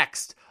dynasty,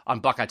 next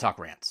on Buckeye Talk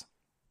Rants.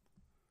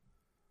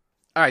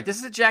 All right, this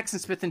is a Jackson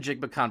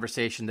Smith-Njigba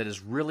conversation that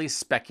is really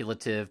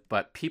speculative,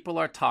 but people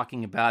are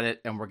talking about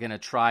it, and we're going to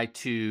try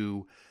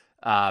to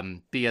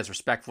be as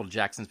respectful to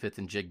Jackson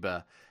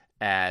Smith-Njigba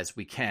as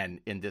we can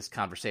in this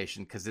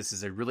conversation, because this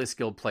is a really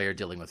skilled player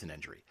dealing with an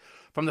injury.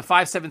 From the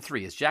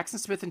 573, is Jackson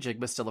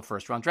Smith-Njigba still a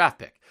first-round draft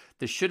pick?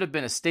 This should have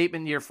been a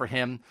statement year for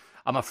him.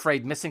 I'm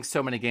afraid missing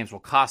so many games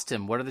will cost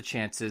him. What are the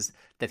chances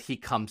that he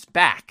comes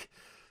back?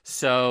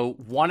 So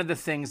one of the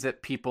things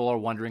that people are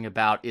wondering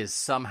about is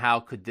somehow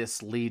could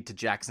this lead to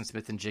Jackson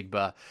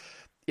Smith-Njigba,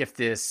 if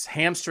this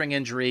hamstring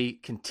injury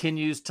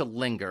continues to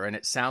linger, and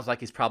it sounds like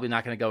he's probably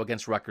not going to go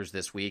against Rutgers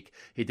this week.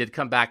 He did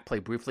come back, play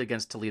briefly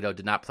against Toledo,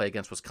 did not play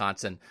against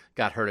Wisconsin,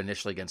 got hurt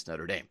initially against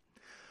Notre Dame.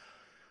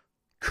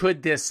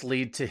 Could this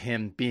lead to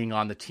him being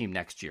on the team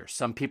next year?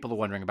 Some people are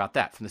wondering about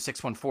that. From the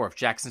 614, if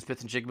Jackson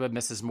Smith-Njigba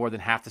misses more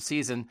than half the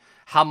season,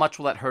 how much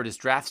will that hurt his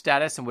draft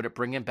status, and would it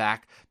bring him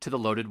back to the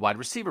loaded wide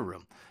receiver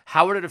room?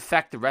 How would it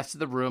affect the rest of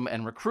the room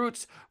and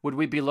recruits? Would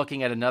we be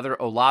looking at another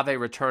Olave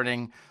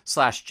returning /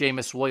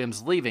 Jameis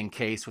Williams leaving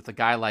case with a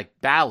guy like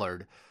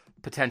Ballard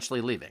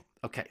potentially leaving?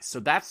 Okay, so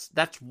that's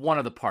one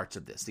of the parts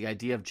of this, the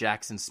idea of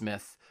Jackson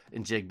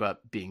Smith-Njigba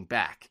being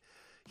back.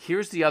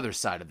 Here's the other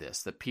side of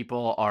this that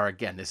people are,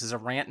 again, this is a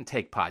rant and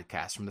take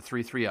podcast from the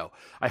 330.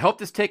 I hope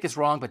this take is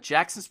wrong, but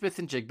Jackson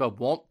Smith-Njigba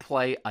won't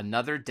play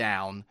another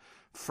down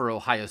for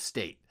Ohio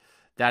State.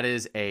 That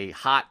is a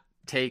hot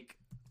take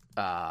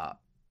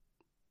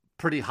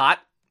pretty hot,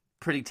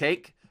 pretty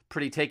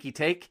takey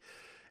take.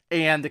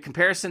 And the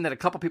comparison that a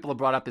couple people have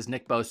brought up is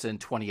Nick Bosa in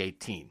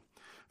 2018.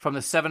 From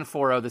the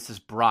 740, this is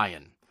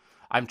Brian.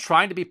 I'm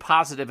trying to be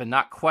positive and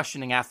not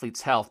questioning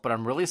athletes' health, but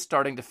I'm really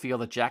starting to feel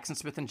that Jackson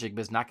Smith-Njigba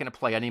is not going to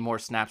play any more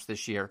snaps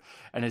this year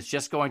and is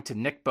just going to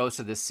Nick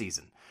Bosa this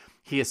season.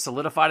 He is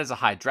solidified as a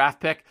high draft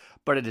pick,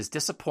 but it is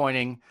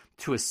disappointing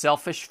to a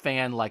selfish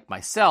fan like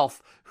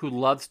myself who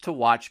loves to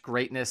watch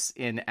greatness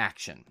in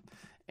action.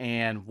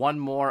 And one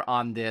more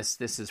on this.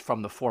 This is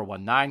from the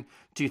 419.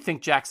 Do you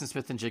think Jackson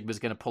Smith-Njigba is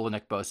going to pull a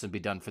Nick Bosa and be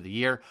done for the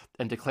year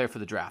and declare for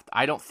the draft?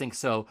 I don't think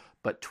so,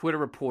 but Twitter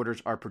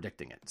reporters are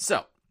predicting it.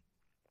 So,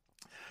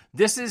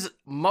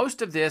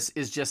 most of this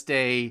is just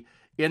a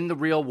in the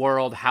real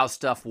world how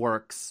stuff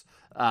works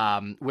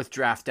with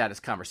draft status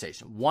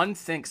conversation. One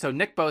thing, so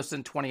Nick Bosa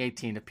in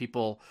 2018, if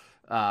people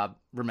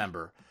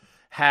remember,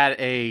 had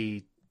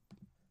a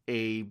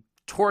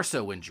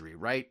torso injury,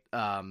 right?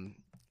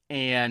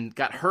 And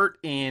got hurt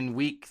in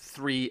week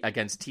 3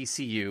 against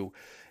TCU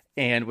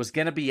and was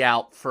going to be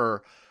out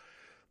for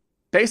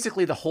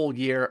basically the whole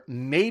year.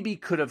 Maybe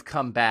could have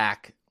come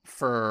back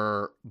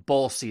for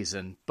bowl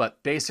season,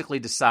 but basically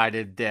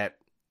decided that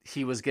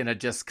he was going to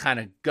just kind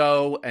of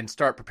go and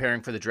start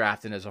preparing for the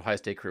draft, and his Ohio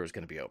State career was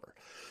going to be over.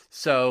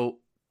 So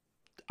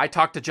I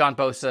talked to John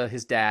Bosa,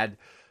 his dad,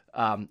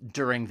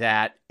 during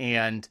that,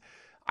 and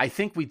I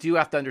think we do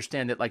have to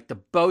understand that like the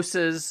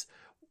Bosas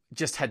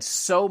just had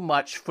so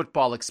much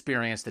football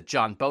experience that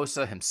John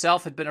Bosa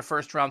himself had been a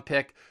first-round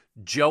pick.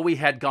 Joey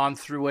had gone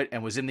through it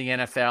and was in the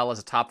NFL as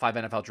a top 5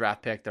 NFL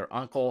draft pick. Their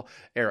uncle,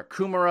 Eric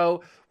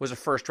Kumaro, was a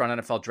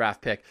first-round NFL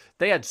draft pick.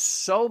 They had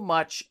so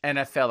much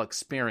NFL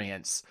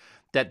experience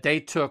that they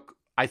took,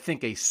 I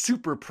think, a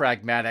super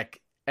pragmatic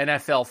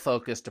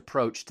NFL-focused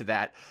approach to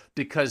that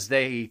because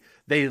they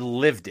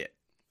lived it,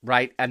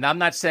 right? And I'm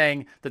not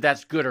saying that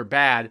that's good or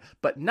bad,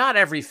 but not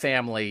every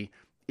family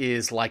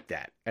is like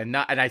that. And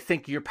I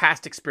think your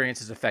past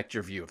experiences affect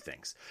your view of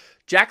things.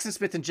 Jackson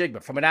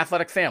Smith-Njigba, from an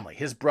athletic family,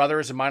 his brother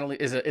is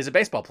a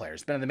baseball player.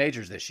 He's been in the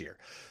majors this year.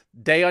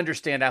 They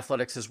understand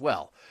athletics as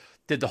well.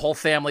 Did the whole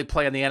family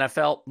play in the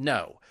NFL?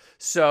 No.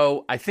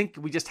 So I think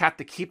we just have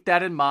to keep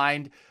that in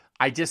mind.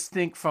 I just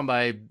think from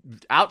a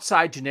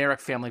outside generic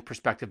family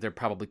perspective, they're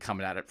probably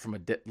coming at it from a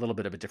little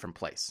bit of a different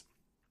place.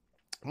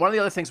 One of the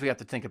other things we have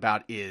to think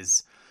about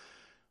is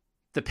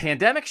the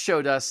pandemic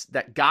showed us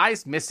that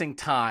guys missing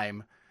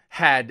time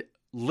had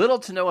little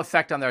to no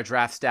effect on their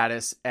draft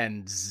status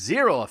and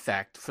zero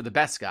effect for the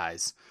best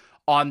guys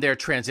on their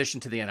transition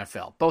to the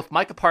NFL. Both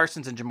Micah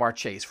Parsons and Jamar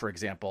Chase, for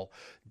example,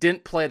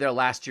 didn't play their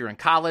last year in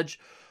college.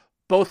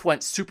 Both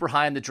went super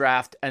high in the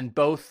draft, and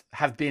both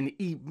have been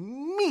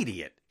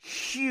immediate,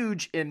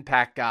 huge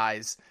impact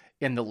guys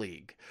in the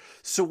league.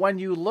 So when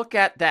you look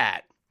at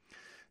that,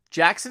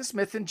 Jackson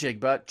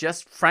Smith-Njigba,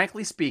 just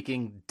frankly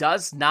speaking,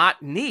 does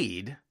not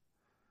need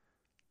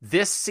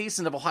this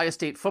season of Ohio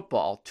State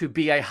football to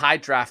be a high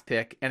draft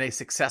pick and a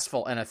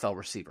successful NFL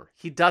receiver.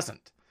 He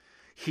doesn't.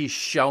 He's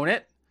shown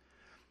it.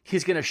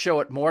 He's going to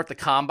show it more at the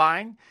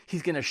combine.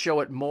 He's going to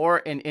show it more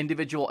in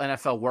individual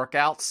NFL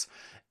workouts.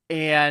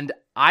 And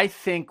I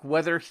think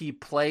whether he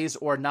plays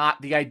or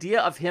not, the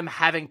idea of him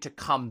having to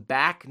come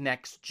back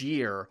next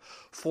year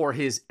for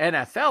his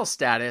NFL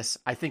status,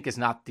 I think is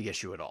not the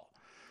issue at all.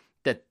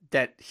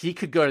 That he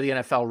could go to the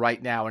NFL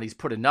right now and he's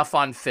put enough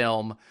on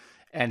film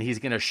and he's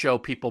going to show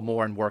people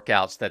more in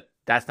workouts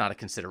that's not a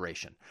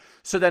consideration.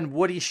 So then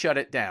would he shut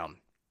it down?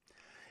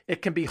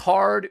 It can be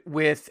hard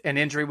with an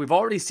injury. We've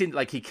already seen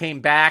like he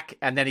came back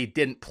and then he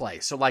didn't play.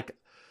 So like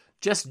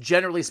just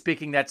generally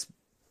speaking, that's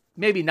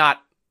maybe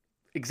not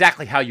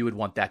exactly how you would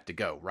want that to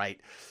go, right?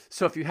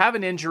 So if you have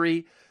an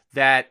injury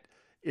that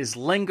is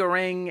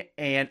lingering,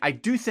 and I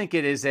do think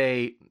it is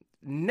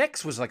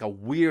Nick's was like a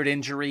weird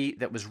injury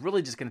that was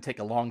really just going to take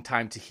a long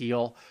time to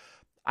heal.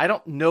 I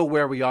don't know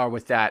where we are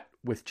with that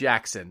with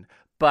Jackson,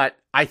 but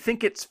I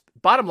think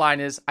bottom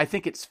line is, I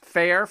think it's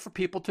fair for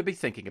people to be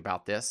thinking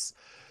about this.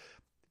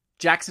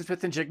 Jackson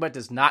Smith-Njigba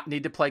does not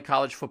need to play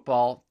college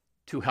football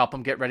to help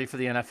him get ready for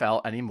the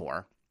NFL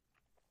anymore.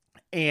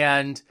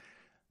 And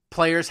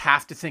players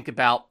have to think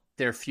about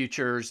their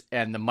futures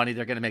and the money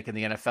they're going to make in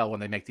the NFL when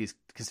they make these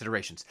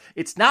considerations.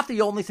 It's not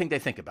the only thing they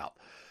think about.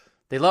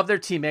 They love their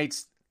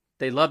teammates.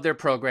 They love their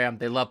program.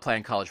 They love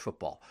playing college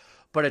football.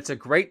 But it's a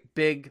great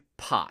big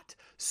pot.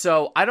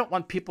 So I don't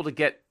want people to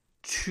get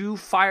too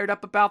fired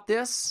up about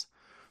this,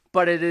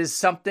 but it is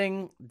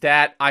something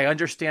that I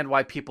understand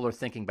why people are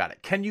thinking about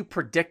it. Can you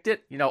predict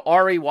it? You know,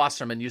 Ari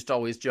Wasserman used to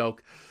always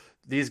joke,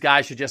 these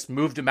guys should just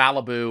move to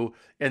Malibu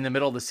in the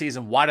middle of the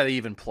season. Why do they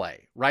even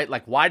play, right?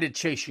 Like, why did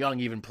Chase Young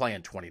even play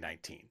in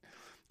 2019?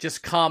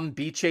 Just come,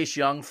 be Chase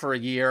Young for a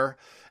year,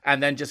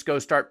 and then just go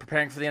start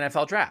preparing for the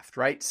NFL draft,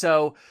 right?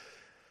 So,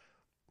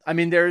 I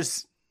mean,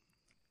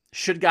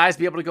 should guys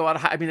be able to go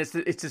out? I mean, it's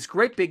this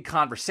great big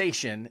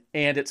conversation,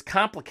 and it's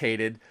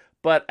complicated.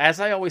 But as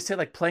I always say,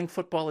 like, playing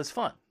football is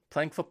fun.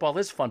 Playing football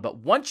is fun. But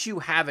once you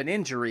have an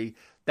injury,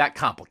 that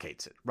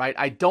complicates it, right?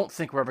 I don't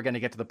think we're ever going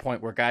to get to the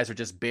point where guys are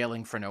just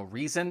bailing for no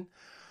reason.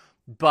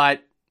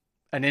 but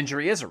an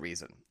injury is a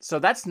reason. So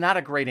that's not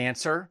a great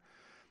answer.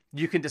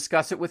 You can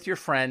discuss it with your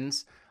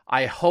friends.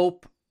 I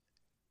hope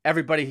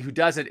everybody who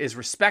does it is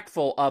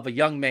respectful of a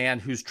young man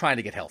who's trying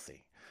to get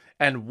healthy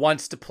and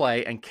wants to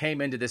play and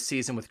came into this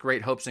season with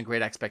great hopes and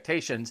great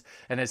expectations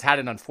and has had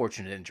an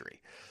unfortunate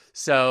injury.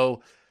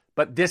 So,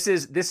 but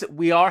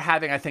we are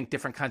having, I think,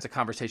 different kinds of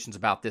conversations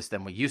about this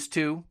than we used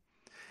to.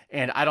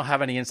 And I don't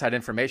have any inside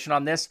information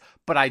on this,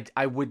 but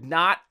I would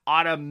not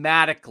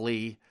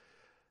automatically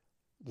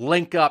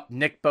link up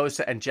Nick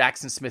Bosa and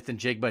Jackson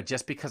Smith-Njigba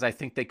just because I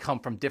think they come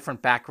from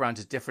different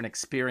backgrounds, different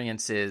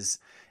experiences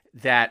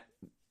that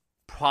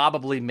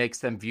probably makes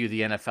them view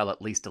the NFL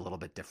at least a little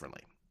bit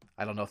differently.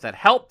 I don't know if that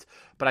helped,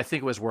 but I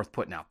think it was worth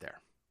putting out there.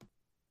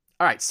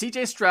 All right,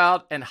 CJ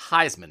Stroud and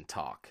Heisman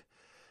talk.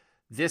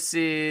 This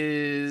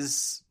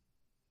is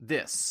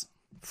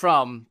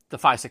from the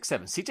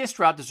 567. CJ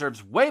Stroud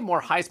deserves way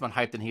more Heisman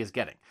hype than he is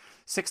getting.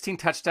 16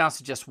 touchdowns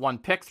to just one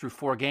pick through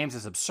 4 games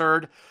is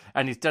absurd,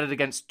 and he's done it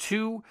against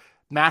 2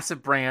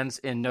 massive brands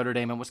in Notre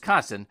Dame and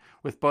Wisconsin,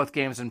 with both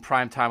games in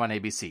prime time on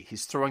ABC.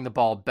 He's throwing the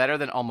ball better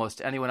than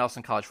almost anyone else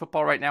in college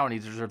football right now, and he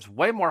deserves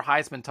way more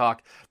Heisman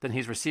talk than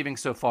he's receiving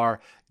so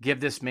far. Give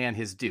this man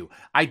his due.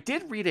 I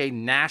did read a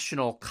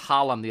national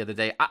column the other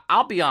day.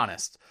 I'll be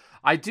honest.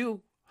 I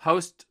do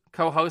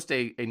co-host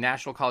a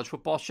national college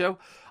football show.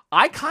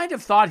 I kind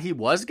of thought he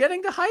was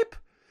getting the hype,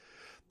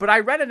 but I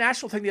read a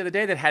national thing the other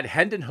day that had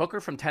Hendon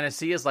Hooker from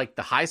Tennessee as like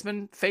the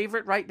Heisman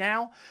favorite right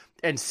now,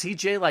 and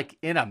CJ like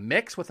in a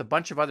mix with a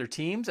bunch of other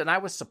teams, and I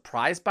was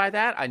surprised by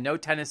that. I know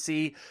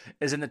Tennessee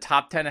is in the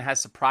top 10 and has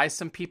surprised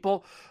some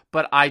people,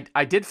 but I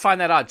did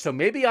find that odd. So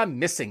maybe I'm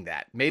missing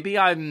that. Maybe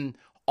I'm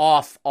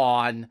off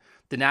on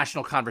the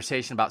national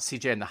conversation about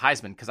CJ and the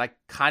Heisman because I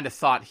kind of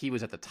thought he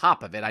was at the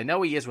top of it. I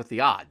know he is with the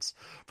odds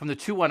from the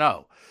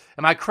 210.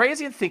 Am I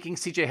crazy in thinking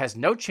CJ has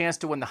no chance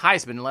to win the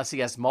Heisman unless he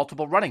has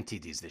multiple running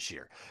TDs this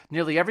year?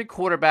 Nearly every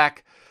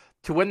quarterback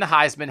to win the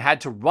Heisman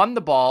had to run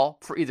the ball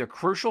for either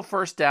crucial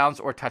first downs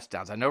or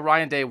touchdowns. I know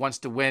Ryan Day wants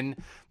to win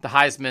the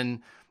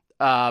Heisman.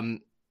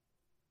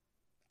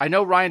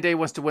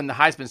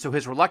 So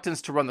his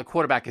reluctance to run the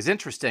quarterback is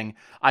interesting.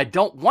 I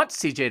don't want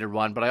CJ to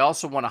run, but I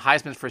also want a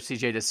Heisman for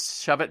CJ to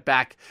shove it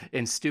back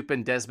in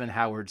stupid Desmond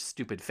Howard's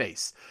stupid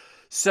face.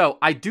 So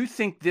I do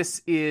think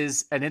this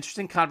is an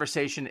interesting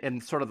conversation in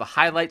sort of the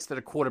highlights that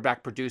a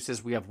quarterback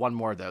produces. We have one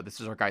more, though.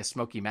 This is our guy,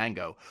 Smokey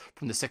Mango,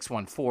 from the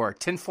 614.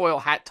 Tinfoil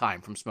hat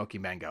time from Smokey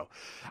Mango.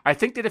 I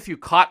think that if you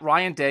caught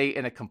Ryan Day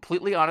in a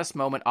completely honest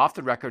moment off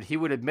the record, he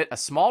would admit a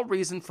small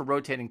reason for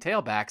rotating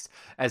tailbacks,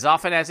 as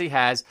often as he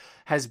has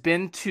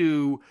been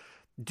to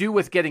do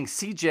with getting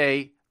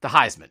CJ the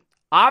Heisman.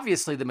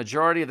 Obviously, the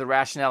majority of the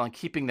rationale in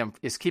keeping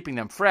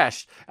them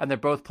fresh, and they're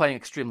both playing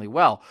extremely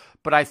well.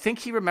 But I think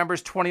he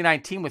remembers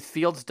 2019 with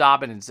Fields,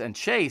 Dobbins, and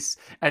Chase,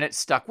 and it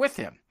stuck with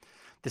him.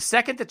 The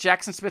second that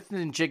Jackson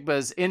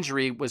Smith-Njigba's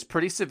injury was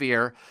pretty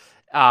severe,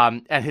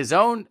 and his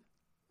own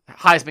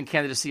Heisman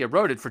candidacy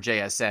eroded for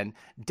JSN,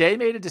 Day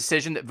made a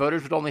decision that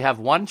voters would only have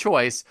one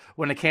choice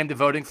when it came to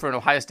voting for an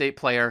Ohio State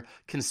player: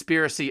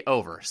 conspiracy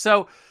over.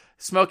 So,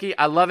 Smokey,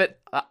 I love it.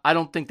 I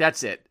don't think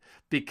that's it.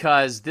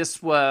 Because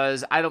this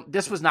was not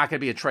going to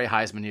be a Trey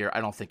Heisman year, I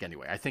don't think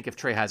anyway. I think if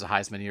Trey has a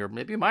Heisman year,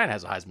 maybe mine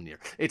has a Heisman year.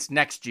 It's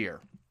next year.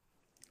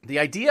 The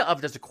idea of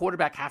does a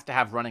quarterback have to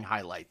have running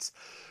highlights?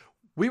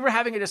 We were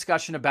having a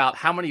discussion about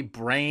how many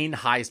brain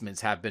Heismans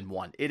have been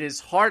won. It is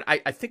hard.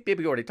 I think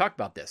maybe we already talked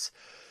about this.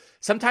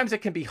 Sometimes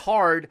it can be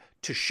hard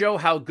to show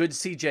how good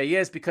CJ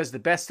is because the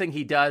best thing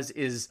he does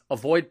is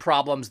avoid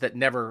problems that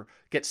never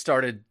get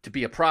started to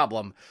be a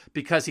problem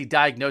because he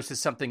diagnoses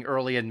something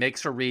early and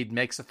makes a read,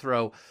 makes a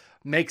throw,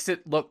 makes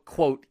it look,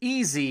 quote,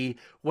 easy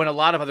when a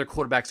lot of other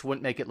quarterbacks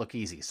wouldn't make it look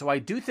easy. So I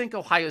do think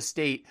Ohio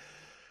State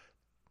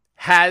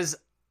wants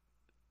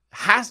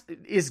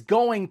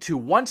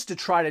to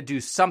try to do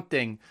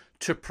something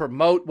to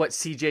promote what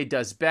CJ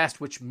does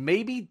best, which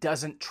maybe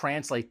doesn't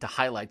translate to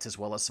highlights as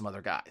well as some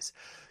other guys.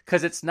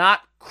 Because it's not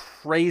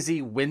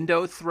crazy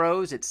window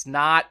throws. It's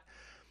not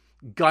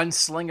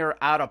gunslinger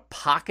out of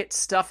pocket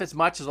stuff as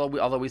much as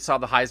although we saw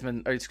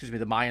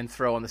the Mayan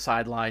throw on the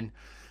sideline.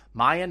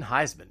 Mayan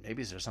Heisman.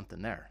 Maybe there's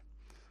something there.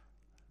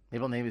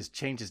 Maybe he'll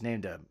change his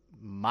name to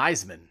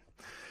Meisman.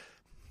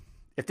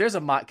 If there's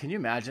can you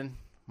imagine?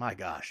 My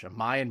gosh, a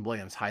Mayan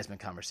Williams Heisman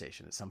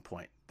conversation at some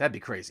point. That'd be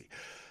crazy.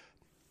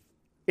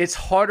 It's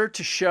harder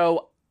to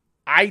show.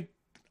 I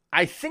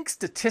think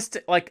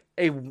like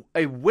a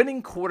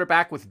winning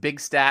quarterback with big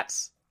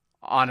stats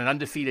on an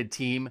undefeated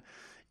team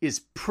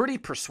is pretty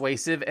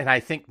persuasive, and I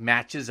think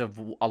matches of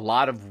a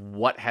lot of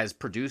what has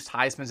produced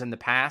Heismans in the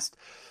past.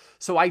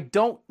 So I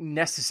don't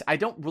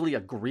really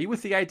agree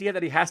with the idea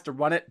that he has to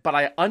run it, but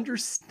I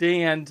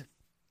understand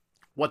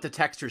what the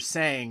texter's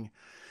saying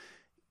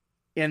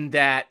in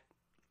that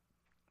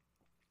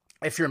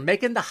if you're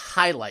making the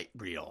highlight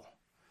reel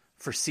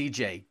for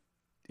CJ,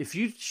 if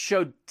you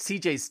showed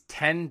CJ's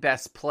 10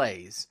 best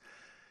plays,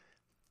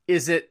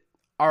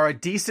 are a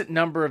decent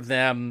number of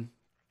them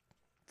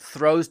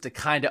throws to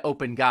kind of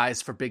open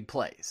guys for big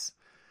plays?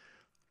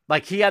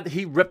 Like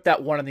he ripped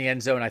that one in the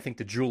end zone, I think,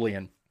 to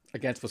Julian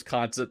against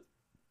Wisconsin.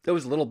 It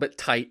was a little bit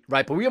tight,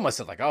 right? But we almost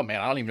said, like, oh, man,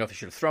 I don't even know if he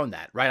should have thrown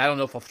that, right? I don't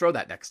know if I'll throw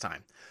that next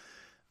time.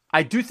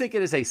 I do think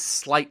it is a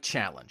slight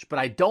challenge, but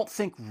I don't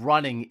think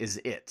running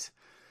is it.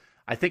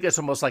 I think it's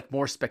almost like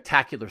more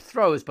spectacular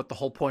throws, but the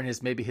whole point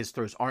is maybe his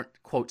throws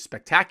aren't, quote,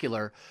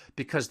 spectacular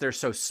because they're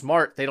so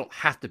smart, they don't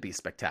have to be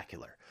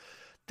spectacular.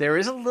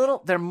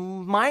 There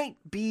might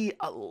be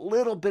a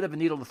little bit of a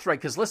needle to thread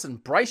because, listen,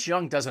 Bryce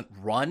Young doesn't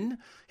run.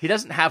 He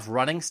doesn't have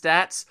running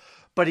stats,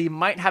 but he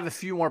might have a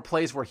few more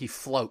plays where he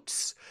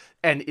floats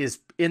and is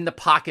in the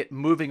pocket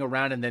moving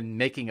around and then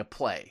making a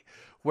play.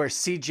 Where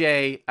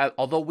CJ,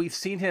 although we've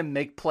seen him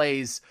make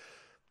plays,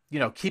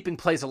 keeping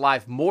plays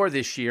alive more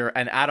this year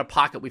and out of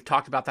pocket, we've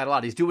talked about that a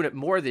lot. He's doing it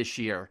more this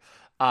year.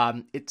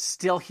 It's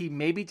still, he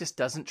maybe just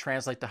doesn't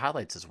translate to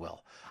highlights as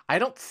well. I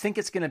don't think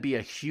it's going to be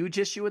a huge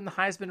issue in the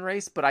Heisman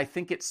race, but I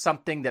think it's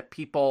something that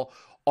people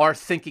are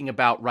thinking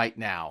about right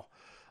now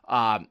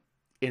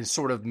in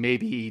sort of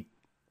maybe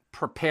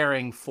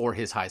preparing for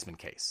his Heisman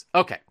case.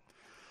 Okay.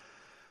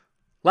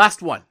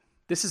 Last one.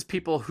 This is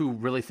people who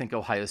really think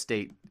Ohio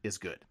State is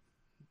good.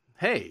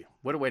 Hey,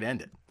 what a way to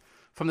end it.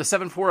 From the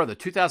 7-4, the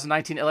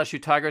 2019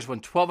 LSU Tigers won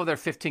 12 of their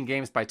 15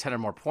 games by 10 or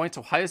more points.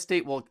 Ohio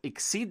State will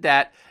exceed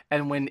that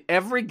and win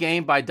every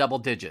game by double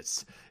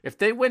digits. If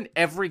they win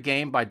every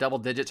game by double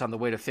digits on the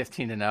way to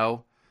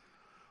 15-0,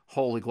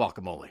 holy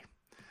guacamole.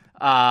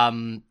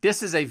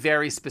 This is a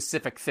very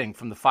specific thing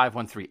from the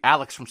 513.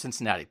 Alex from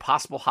Cincinnati.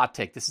 Possible hot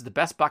take. This is the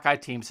best Buckeye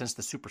team since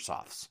the Super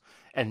Softs,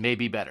 and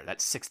maybe better.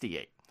 That's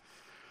 68.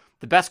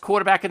 The best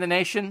quarterback in the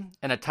nation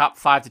and a top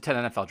 5 to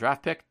 10 NFL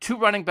draft pick. 2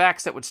 running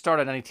backs that would start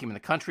on any team in the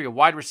country. A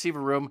wide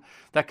receiver room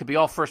that could be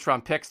all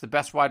first-round picks. The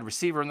best wide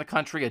receiver in the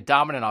country. A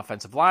dominant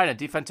offensive line. A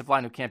defensive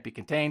line who can't be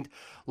contained.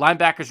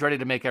 Linebackers ready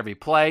to make every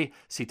play.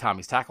 See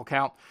Tommy's tackle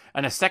count.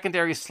 And a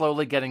secondary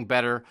slowly getting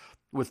better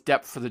with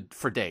depth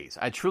for days.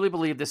 I truly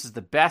believe this is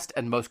the best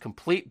and most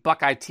complete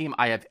Buckeye team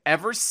I have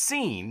ever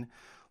seen.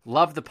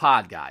 Love the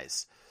pod,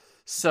 guys.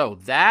 So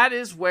that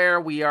is where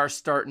we are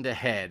starting to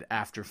head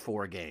after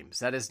 4 games.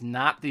 That is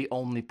not the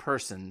only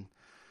person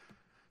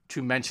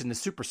to mention the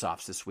Super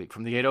Softs this week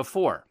from the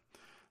 804.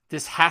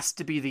 This has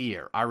to be the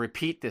year. I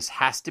repeat, this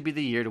has to be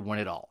the year to win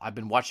it all. I've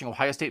been watching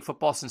Ohio State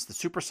football since the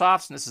Super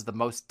Softs, and this is the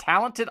most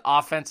talented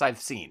offense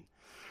I've seen.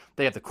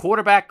 They have the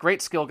quarterback,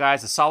 great skill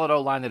guys, a solid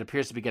O-line that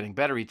appears to be getting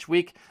better each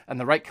week, and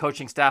the right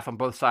coaching staff on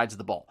both sides of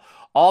the ball.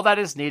 All that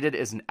is needed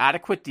is an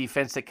adequate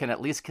defense that can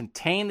at least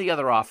contain the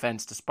other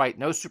offense. Despite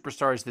no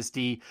superstars, this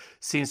D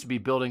seems to be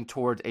building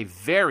toward a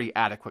very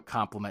adequate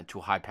complement to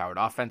a high-powered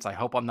offense. I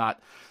hope I'm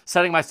not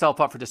setting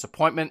myself up for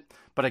disappointment,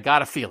 but I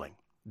got a feeling.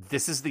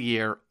 This is the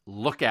year.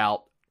 Look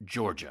out,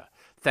 Georgia.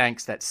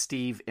 Thanks. That's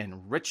Steve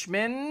in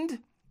Richmond.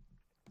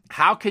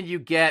 How can you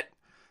get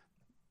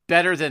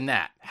better than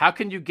that? How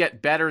can you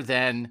get better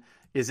than,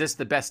 is this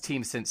the best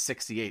team since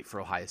 68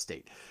 for Ohio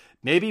State?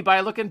 Maybe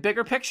by looking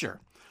bigger picture.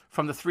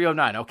 From the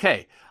 309.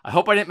 Okay, I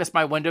hope I didn't miss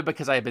my window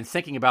because I have been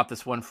thinking about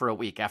this one for a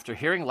week. After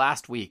hearing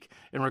last week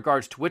in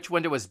regards to which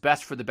window was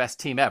best for the best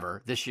team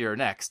ever, this year or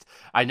next,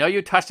 I know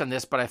you touched on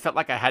this, but I felt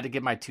like I had to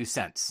give my 2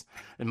 cents.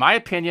 In my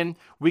opinion,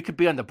 we could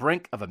be on the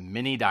brink of a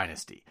mini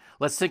dynasty.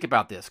 Let's think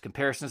about this.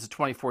 Comparisons to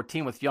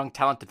 2014 with young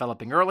talent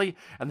developing early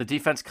and the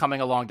defense coming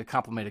along to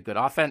complement a good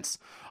offense.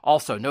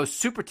 Also, no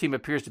super team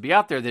appears to be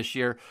out there this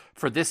year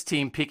for this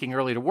team peaking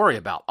early to worry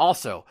about.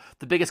 Also,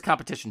 the biggest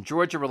competition,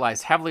 Georgia,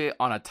 relies heavily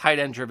on a tight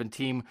end driven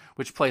team,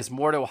 which plays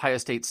more to Ohio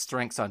State's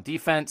strengths on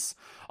defense.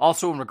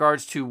 Also, in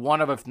regards to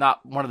one of, if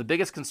not one of the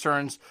biggest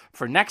concerns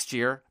for next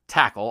year,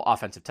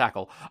 offensive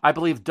tackle, I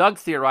believe Doug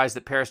theorized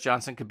that Paris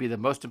Johnson could be the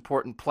most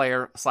important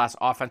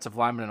player/offensive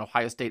lineman in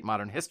Ohio State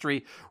modern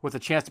history, with a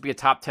chance to be a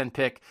top 10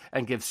 pick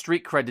and give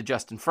street cred to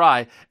Justin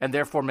Fry, and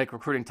therefore make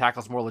recruiting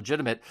tackles more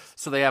legitimate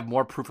so they have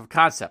more proof of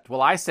concept.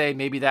 Well, I say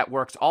maybe that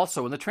works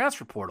also in the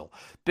transfer portal.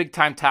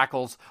 Big-time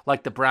tackles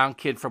like the Brown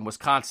kid from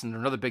Wisconsin, or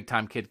another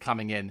big-time kid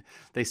coming in,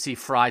 they see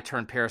Fry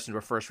turn Paris into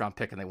a first-round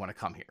pick and they want to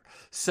come here.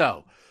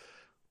 So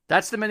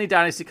that's the mini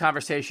dynasty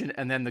conversation,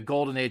 and then the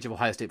golden age of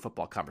Ohio State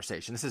football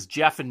conversation. This is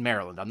Jeff in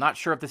Maryland. I'm not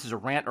sure if this is a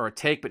rant or a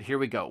take, but here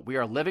we go. We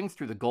are living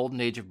through the golden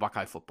age of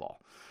Buckeye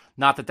football.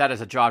 Not that that is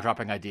a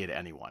jaw-dropping idea to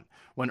anyone.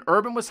 When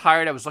Urban was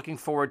hired, I was looking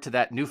forward to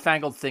that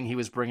newfangled thing he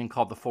was bringing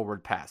called the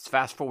forward pass.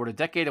 Fast forward a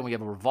decade, and we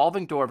have a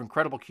revolving door of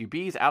incredible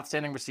QBs,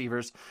 outstanding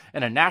receivers,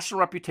 and a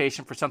national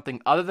reputation for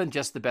something other than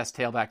just the best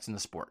tailbacks in the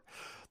sport.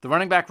 The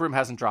running back room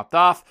hasn't dropped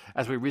off,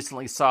 as we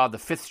recently saw the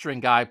fifth-string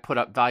guy put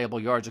up valuable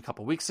yards a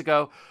couple weeks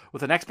ago,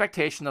 with an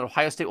expectation that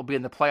Ohio State will be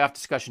in the playoff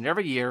discussion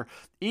every year.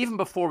 Even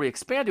before we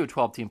expand to a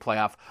 12-team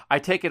playoff, I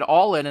take it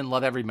all in and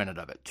love every minute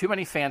of it. Too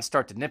many fans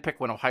start to nitpick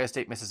when Ohio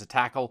State misses a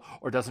tackle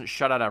or doesn't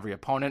shut out every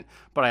opponent,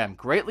 but I am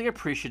greatly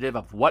appreciative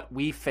of what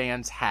we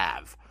fans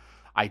have.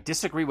 I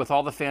disagree with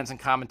all the fans and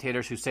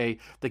commentators who say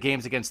the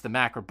games against the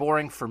MAC are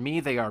boring. For me,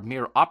 they are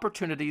mere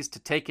opportunities to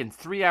take in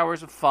 3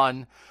 hours of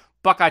fun.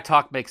 Buckeye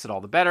Talk makes it all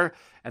the better,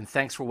 and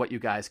thanks for what you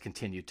guys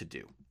continue to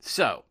do.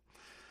 So,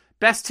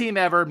 best team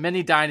ever,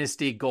 mini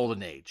dynasty,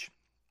 golden age.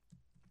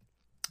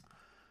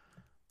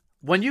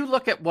 when you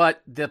look at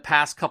what the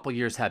past couple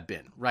years have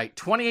been, right?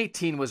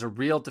 2018 was a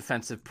real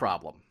defensive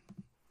problem,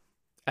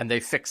 and they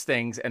fixed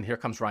things, and here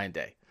comes Ryan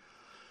Day.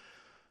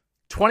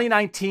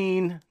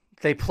 2019,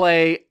 they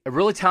play a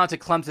really talented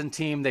Clemson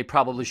team. They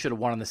probably should have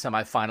won in the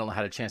semifinal and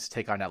had a chance to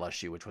take on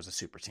LSU, which was a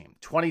super team.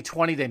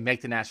 2020, they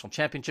make the national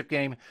championship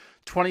game.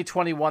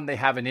 2021, they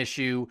have an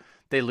issue.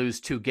 They lose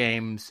 2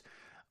 games,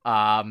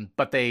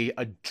 but they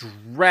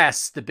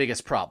address the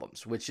biggest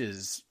problems, which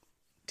is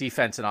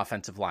defense and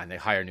offensive line. They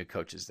hire new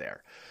coaches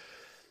there.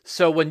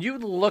 So when you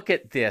look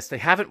at this, they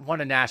haven't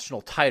won a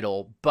national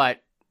title,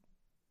 but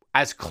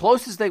as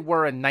close as they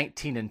were in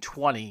 19 and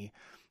 20,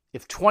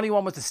 if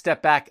 21 was a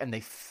step back and they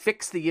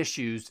fix the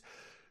issues,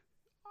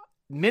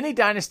 mini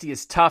dynasty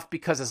is tough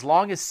because as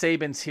long as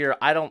Saban's here,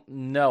 I don't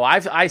know.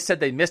 I said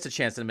they missed a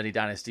chance in a mini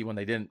dynasty when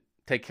they didn't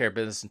take care of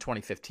business in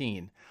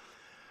 2015.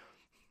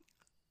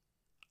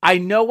 I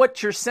know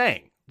what you're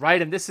saying,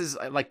 right? And this is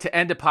like, to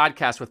end a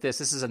podcast with this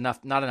is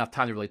not enough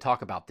time to really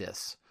talk about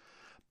this.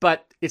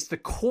 But it's the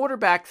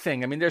quarterback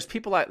thing. I mean, there's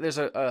people, there's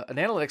an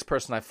analytics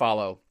person I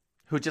follow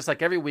who just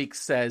like every week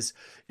says,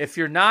 if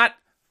your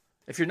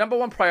number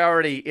one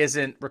priority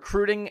isn't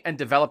recruiting and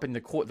developing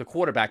the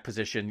quarterback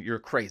position, you're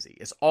crazy.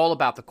 It's all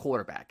about the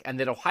quarterback. And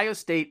that Ohio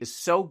State is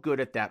so good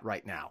at that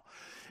right now.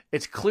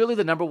 It's clearly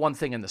the number one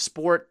thing in the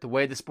sport, the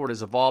way the sport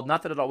has evolved.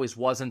 Not that it always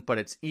wasn't, but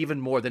it's even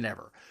more than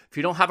ever. If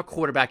you don't have a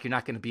quarterback, you're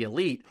not going to be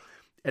elite.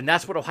 And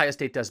that's what Ohio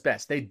State does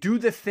best. They do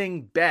the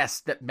thing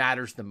best that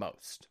matters the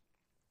most.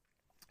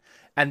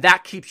 And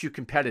that keeps you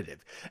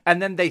competitive.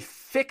 And then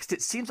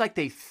it seems like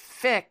they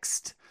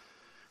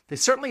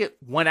certainly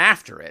went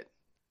after it,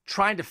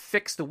 trying to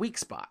fix the weak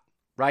spot,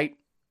 right?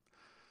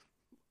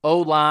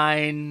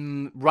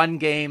 O-line, run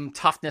game,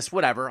 toughness,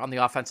 whatever on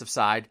the offensive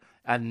side,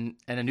 and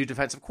a new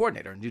defensive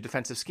coordinator, a new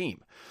defensive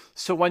scheme.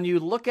 So when you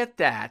look at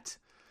that,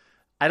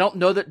 I don't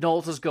know that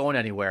Knowles is going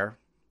anywhere,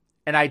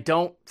 and I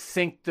don't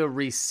think the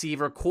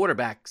receiver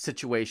quarterback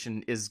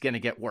situation is going to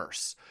get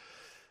worse.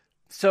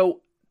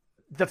 So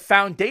the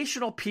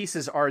foundational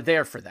pieces are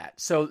there for that.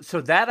 So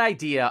that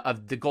idea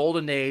of the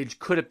golden age,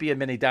 could it be a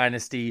mini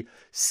dynasty?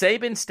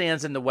 Saban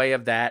stands in the way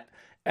of that.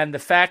 And the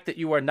fact that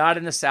you are not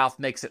in the South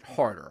makes it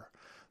harder.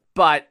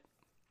 But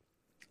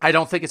I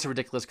don't think it's a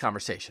ridiculous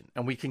conversation.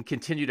 And we can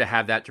continue to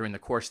have that during the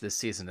course of this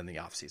season and the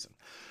offseason.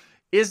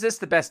 Is this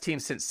the best team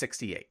since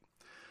 68?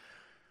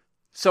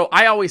 So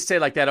I always say,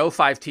 like, that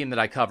 05 team that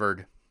I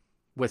covered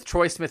with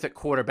Troy Smith at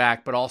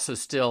quarterback, but also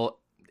still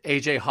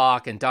A.J.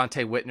 Hawk and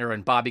Dante Whitner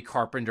and Bobby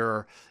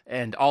Carpenter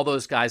and all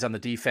those guys on the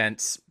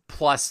defense,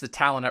 plus the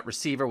talent at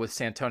receiver with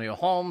Santonio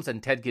Holmes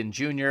and Ted Ginn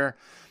Jr.,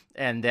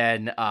 and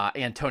then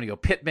Antonio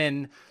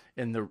Pittman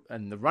in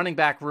the running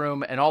back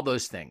room and all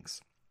those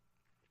things.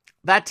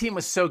 That team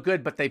was so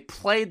good, but they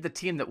played the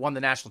team that won the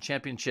national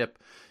championship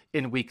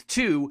in week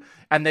 2,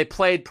 and they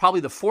played probably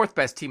the 4th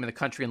best team in the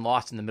country and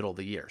lost in the middle of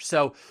the year.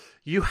 So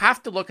you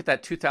have to look at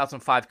that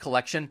 2005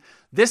 collection.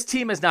 This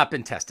team has not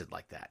been tested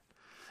like that.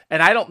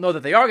 And I don't know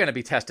that they are going to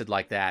be tested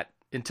like that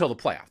until the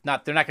playoff.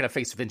 They're not going to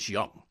face Vince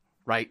Young,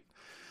 right?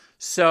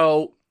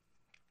 So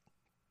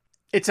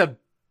it's a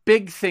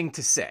big thing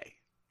to say,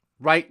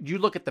 right? You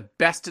look at the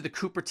best of the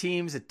Cooper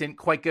teams that didn't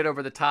quite get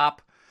over the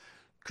top.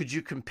 Could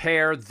you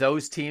compare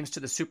those teams to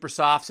the Super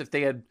Softs if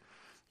they had,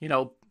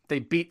 they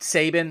beat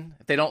Saban,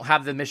 if they don't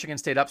have the Michigan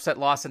State upset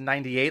loss in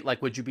 98,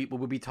 like would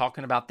we be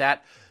talking about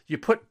that? You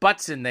put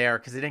Butts in there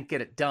because they didn't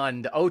get it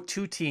done. The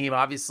 02 team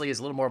obviously is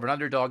a little more of an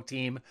underdog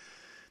team.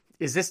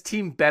 Is this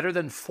team better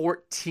than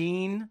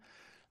 14?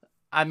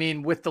 I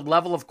mean, with the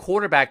level of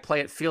quarterback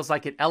play, it feels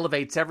like it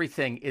elevates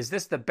everything. Is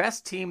this the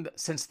best team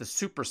since the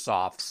Super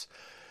Softs?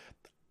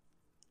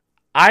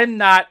 I'm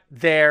not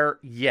there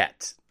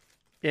yet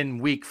in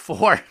week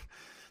 4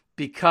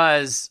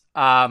 because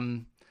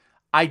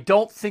I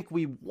don't think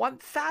we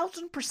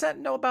 1,000%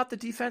 know about the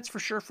defense for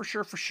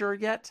sure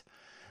yet.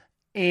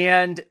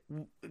 And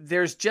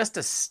there's just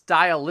a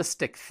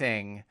stylistic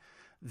thing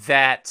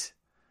that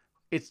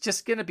it's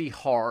just going to be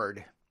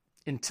hard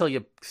until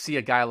you see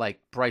a guy like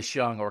Bryce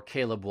Young or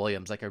Caleb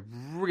Williams, like a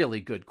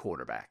really good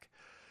quarterback.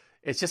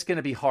 It's just going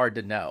to be hard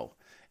to know.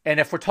 And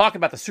if we're talking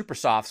about the Super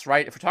Softs,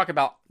 right? If we're talking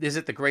about, is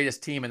it the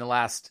greatest team in the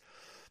last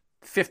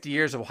 50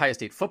 years of Ohio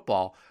State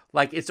football?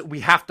 Like, we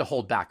have to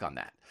hold back on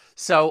that.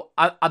 So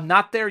I'm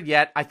not there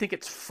yet. I think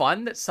it's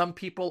fun that some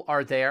people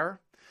are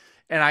there.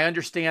 And I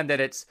understand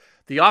that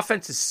the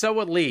offense is so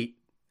elite,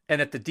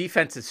 and if the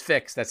defense is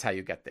fixed, that's how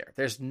you get there.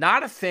 There's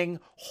not a thing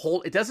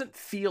it doesn't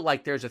feel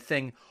like there's a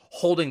thing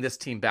holding this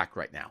team back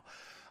right now.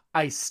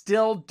 I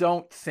still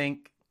don't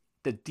think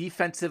the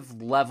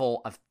defensive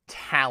level of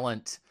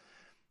talent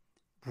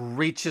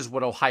reaches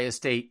what Ohio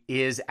State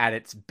is at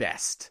its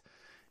best.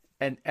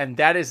 And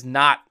that is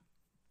not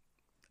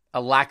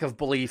a lack of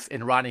belief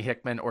in Ronnie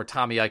Hickman or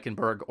Tommy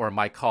Eichenberg or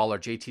Mike Hall or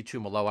JT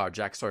Tuimoloau or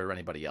Jack Sawyer or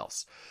anybody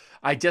else.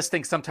 I just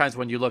think sometimes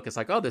when you look, it's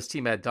like, oh, this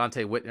team had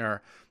Dante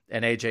Whitner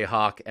and AJ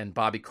Hawk and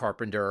Bobby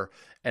Carpenter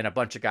and a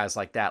bunch of guys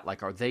like that.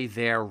 Like, are they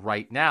there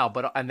right now?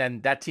 And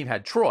then that team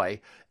had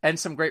Troy and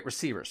some great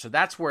receivers. So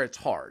that's where it's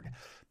hard,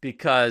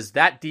 because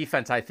that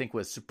defense, I think,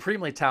 was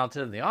supremely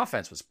talented, and the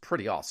offense was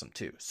pretty awesome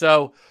too.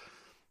 So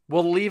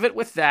we'll leave it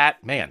with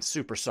that. Man,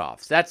 Super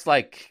Softs. That's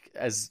like,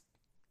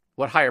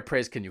 what higher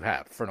praise can you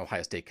have for an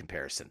Ohio State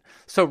comparison?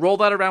 So roll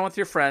that around with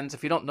your friends.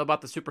 If you don't know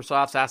about the Super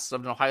Softs, ask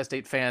an Ohio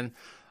State fan,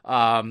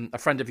 a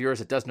friend of yours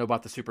that does know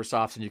about the Super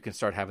Softs, and you can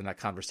start having that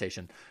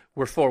conversation.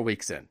 We're 4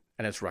 weeks in,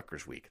 and it's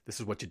Rutgers week. This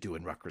is what you do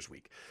in Rutgers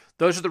week.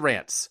 Those are the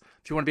rants.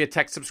 If you want to be a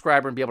tech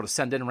subscriber and be able to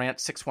send in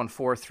rants,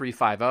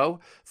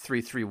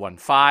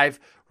 614-350-3315.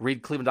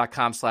 Read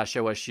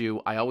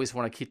cleveland.com/OSU. I always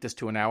want to keep this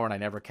to an hour, and I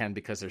never can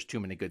because there's too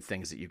many good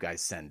things that you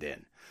guys send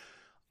in.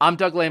 I'm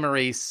Doug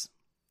Lesmerises.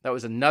 That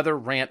was another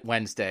Rant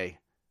Wednesday,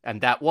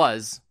 and that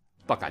was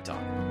Buckeye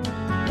Talk.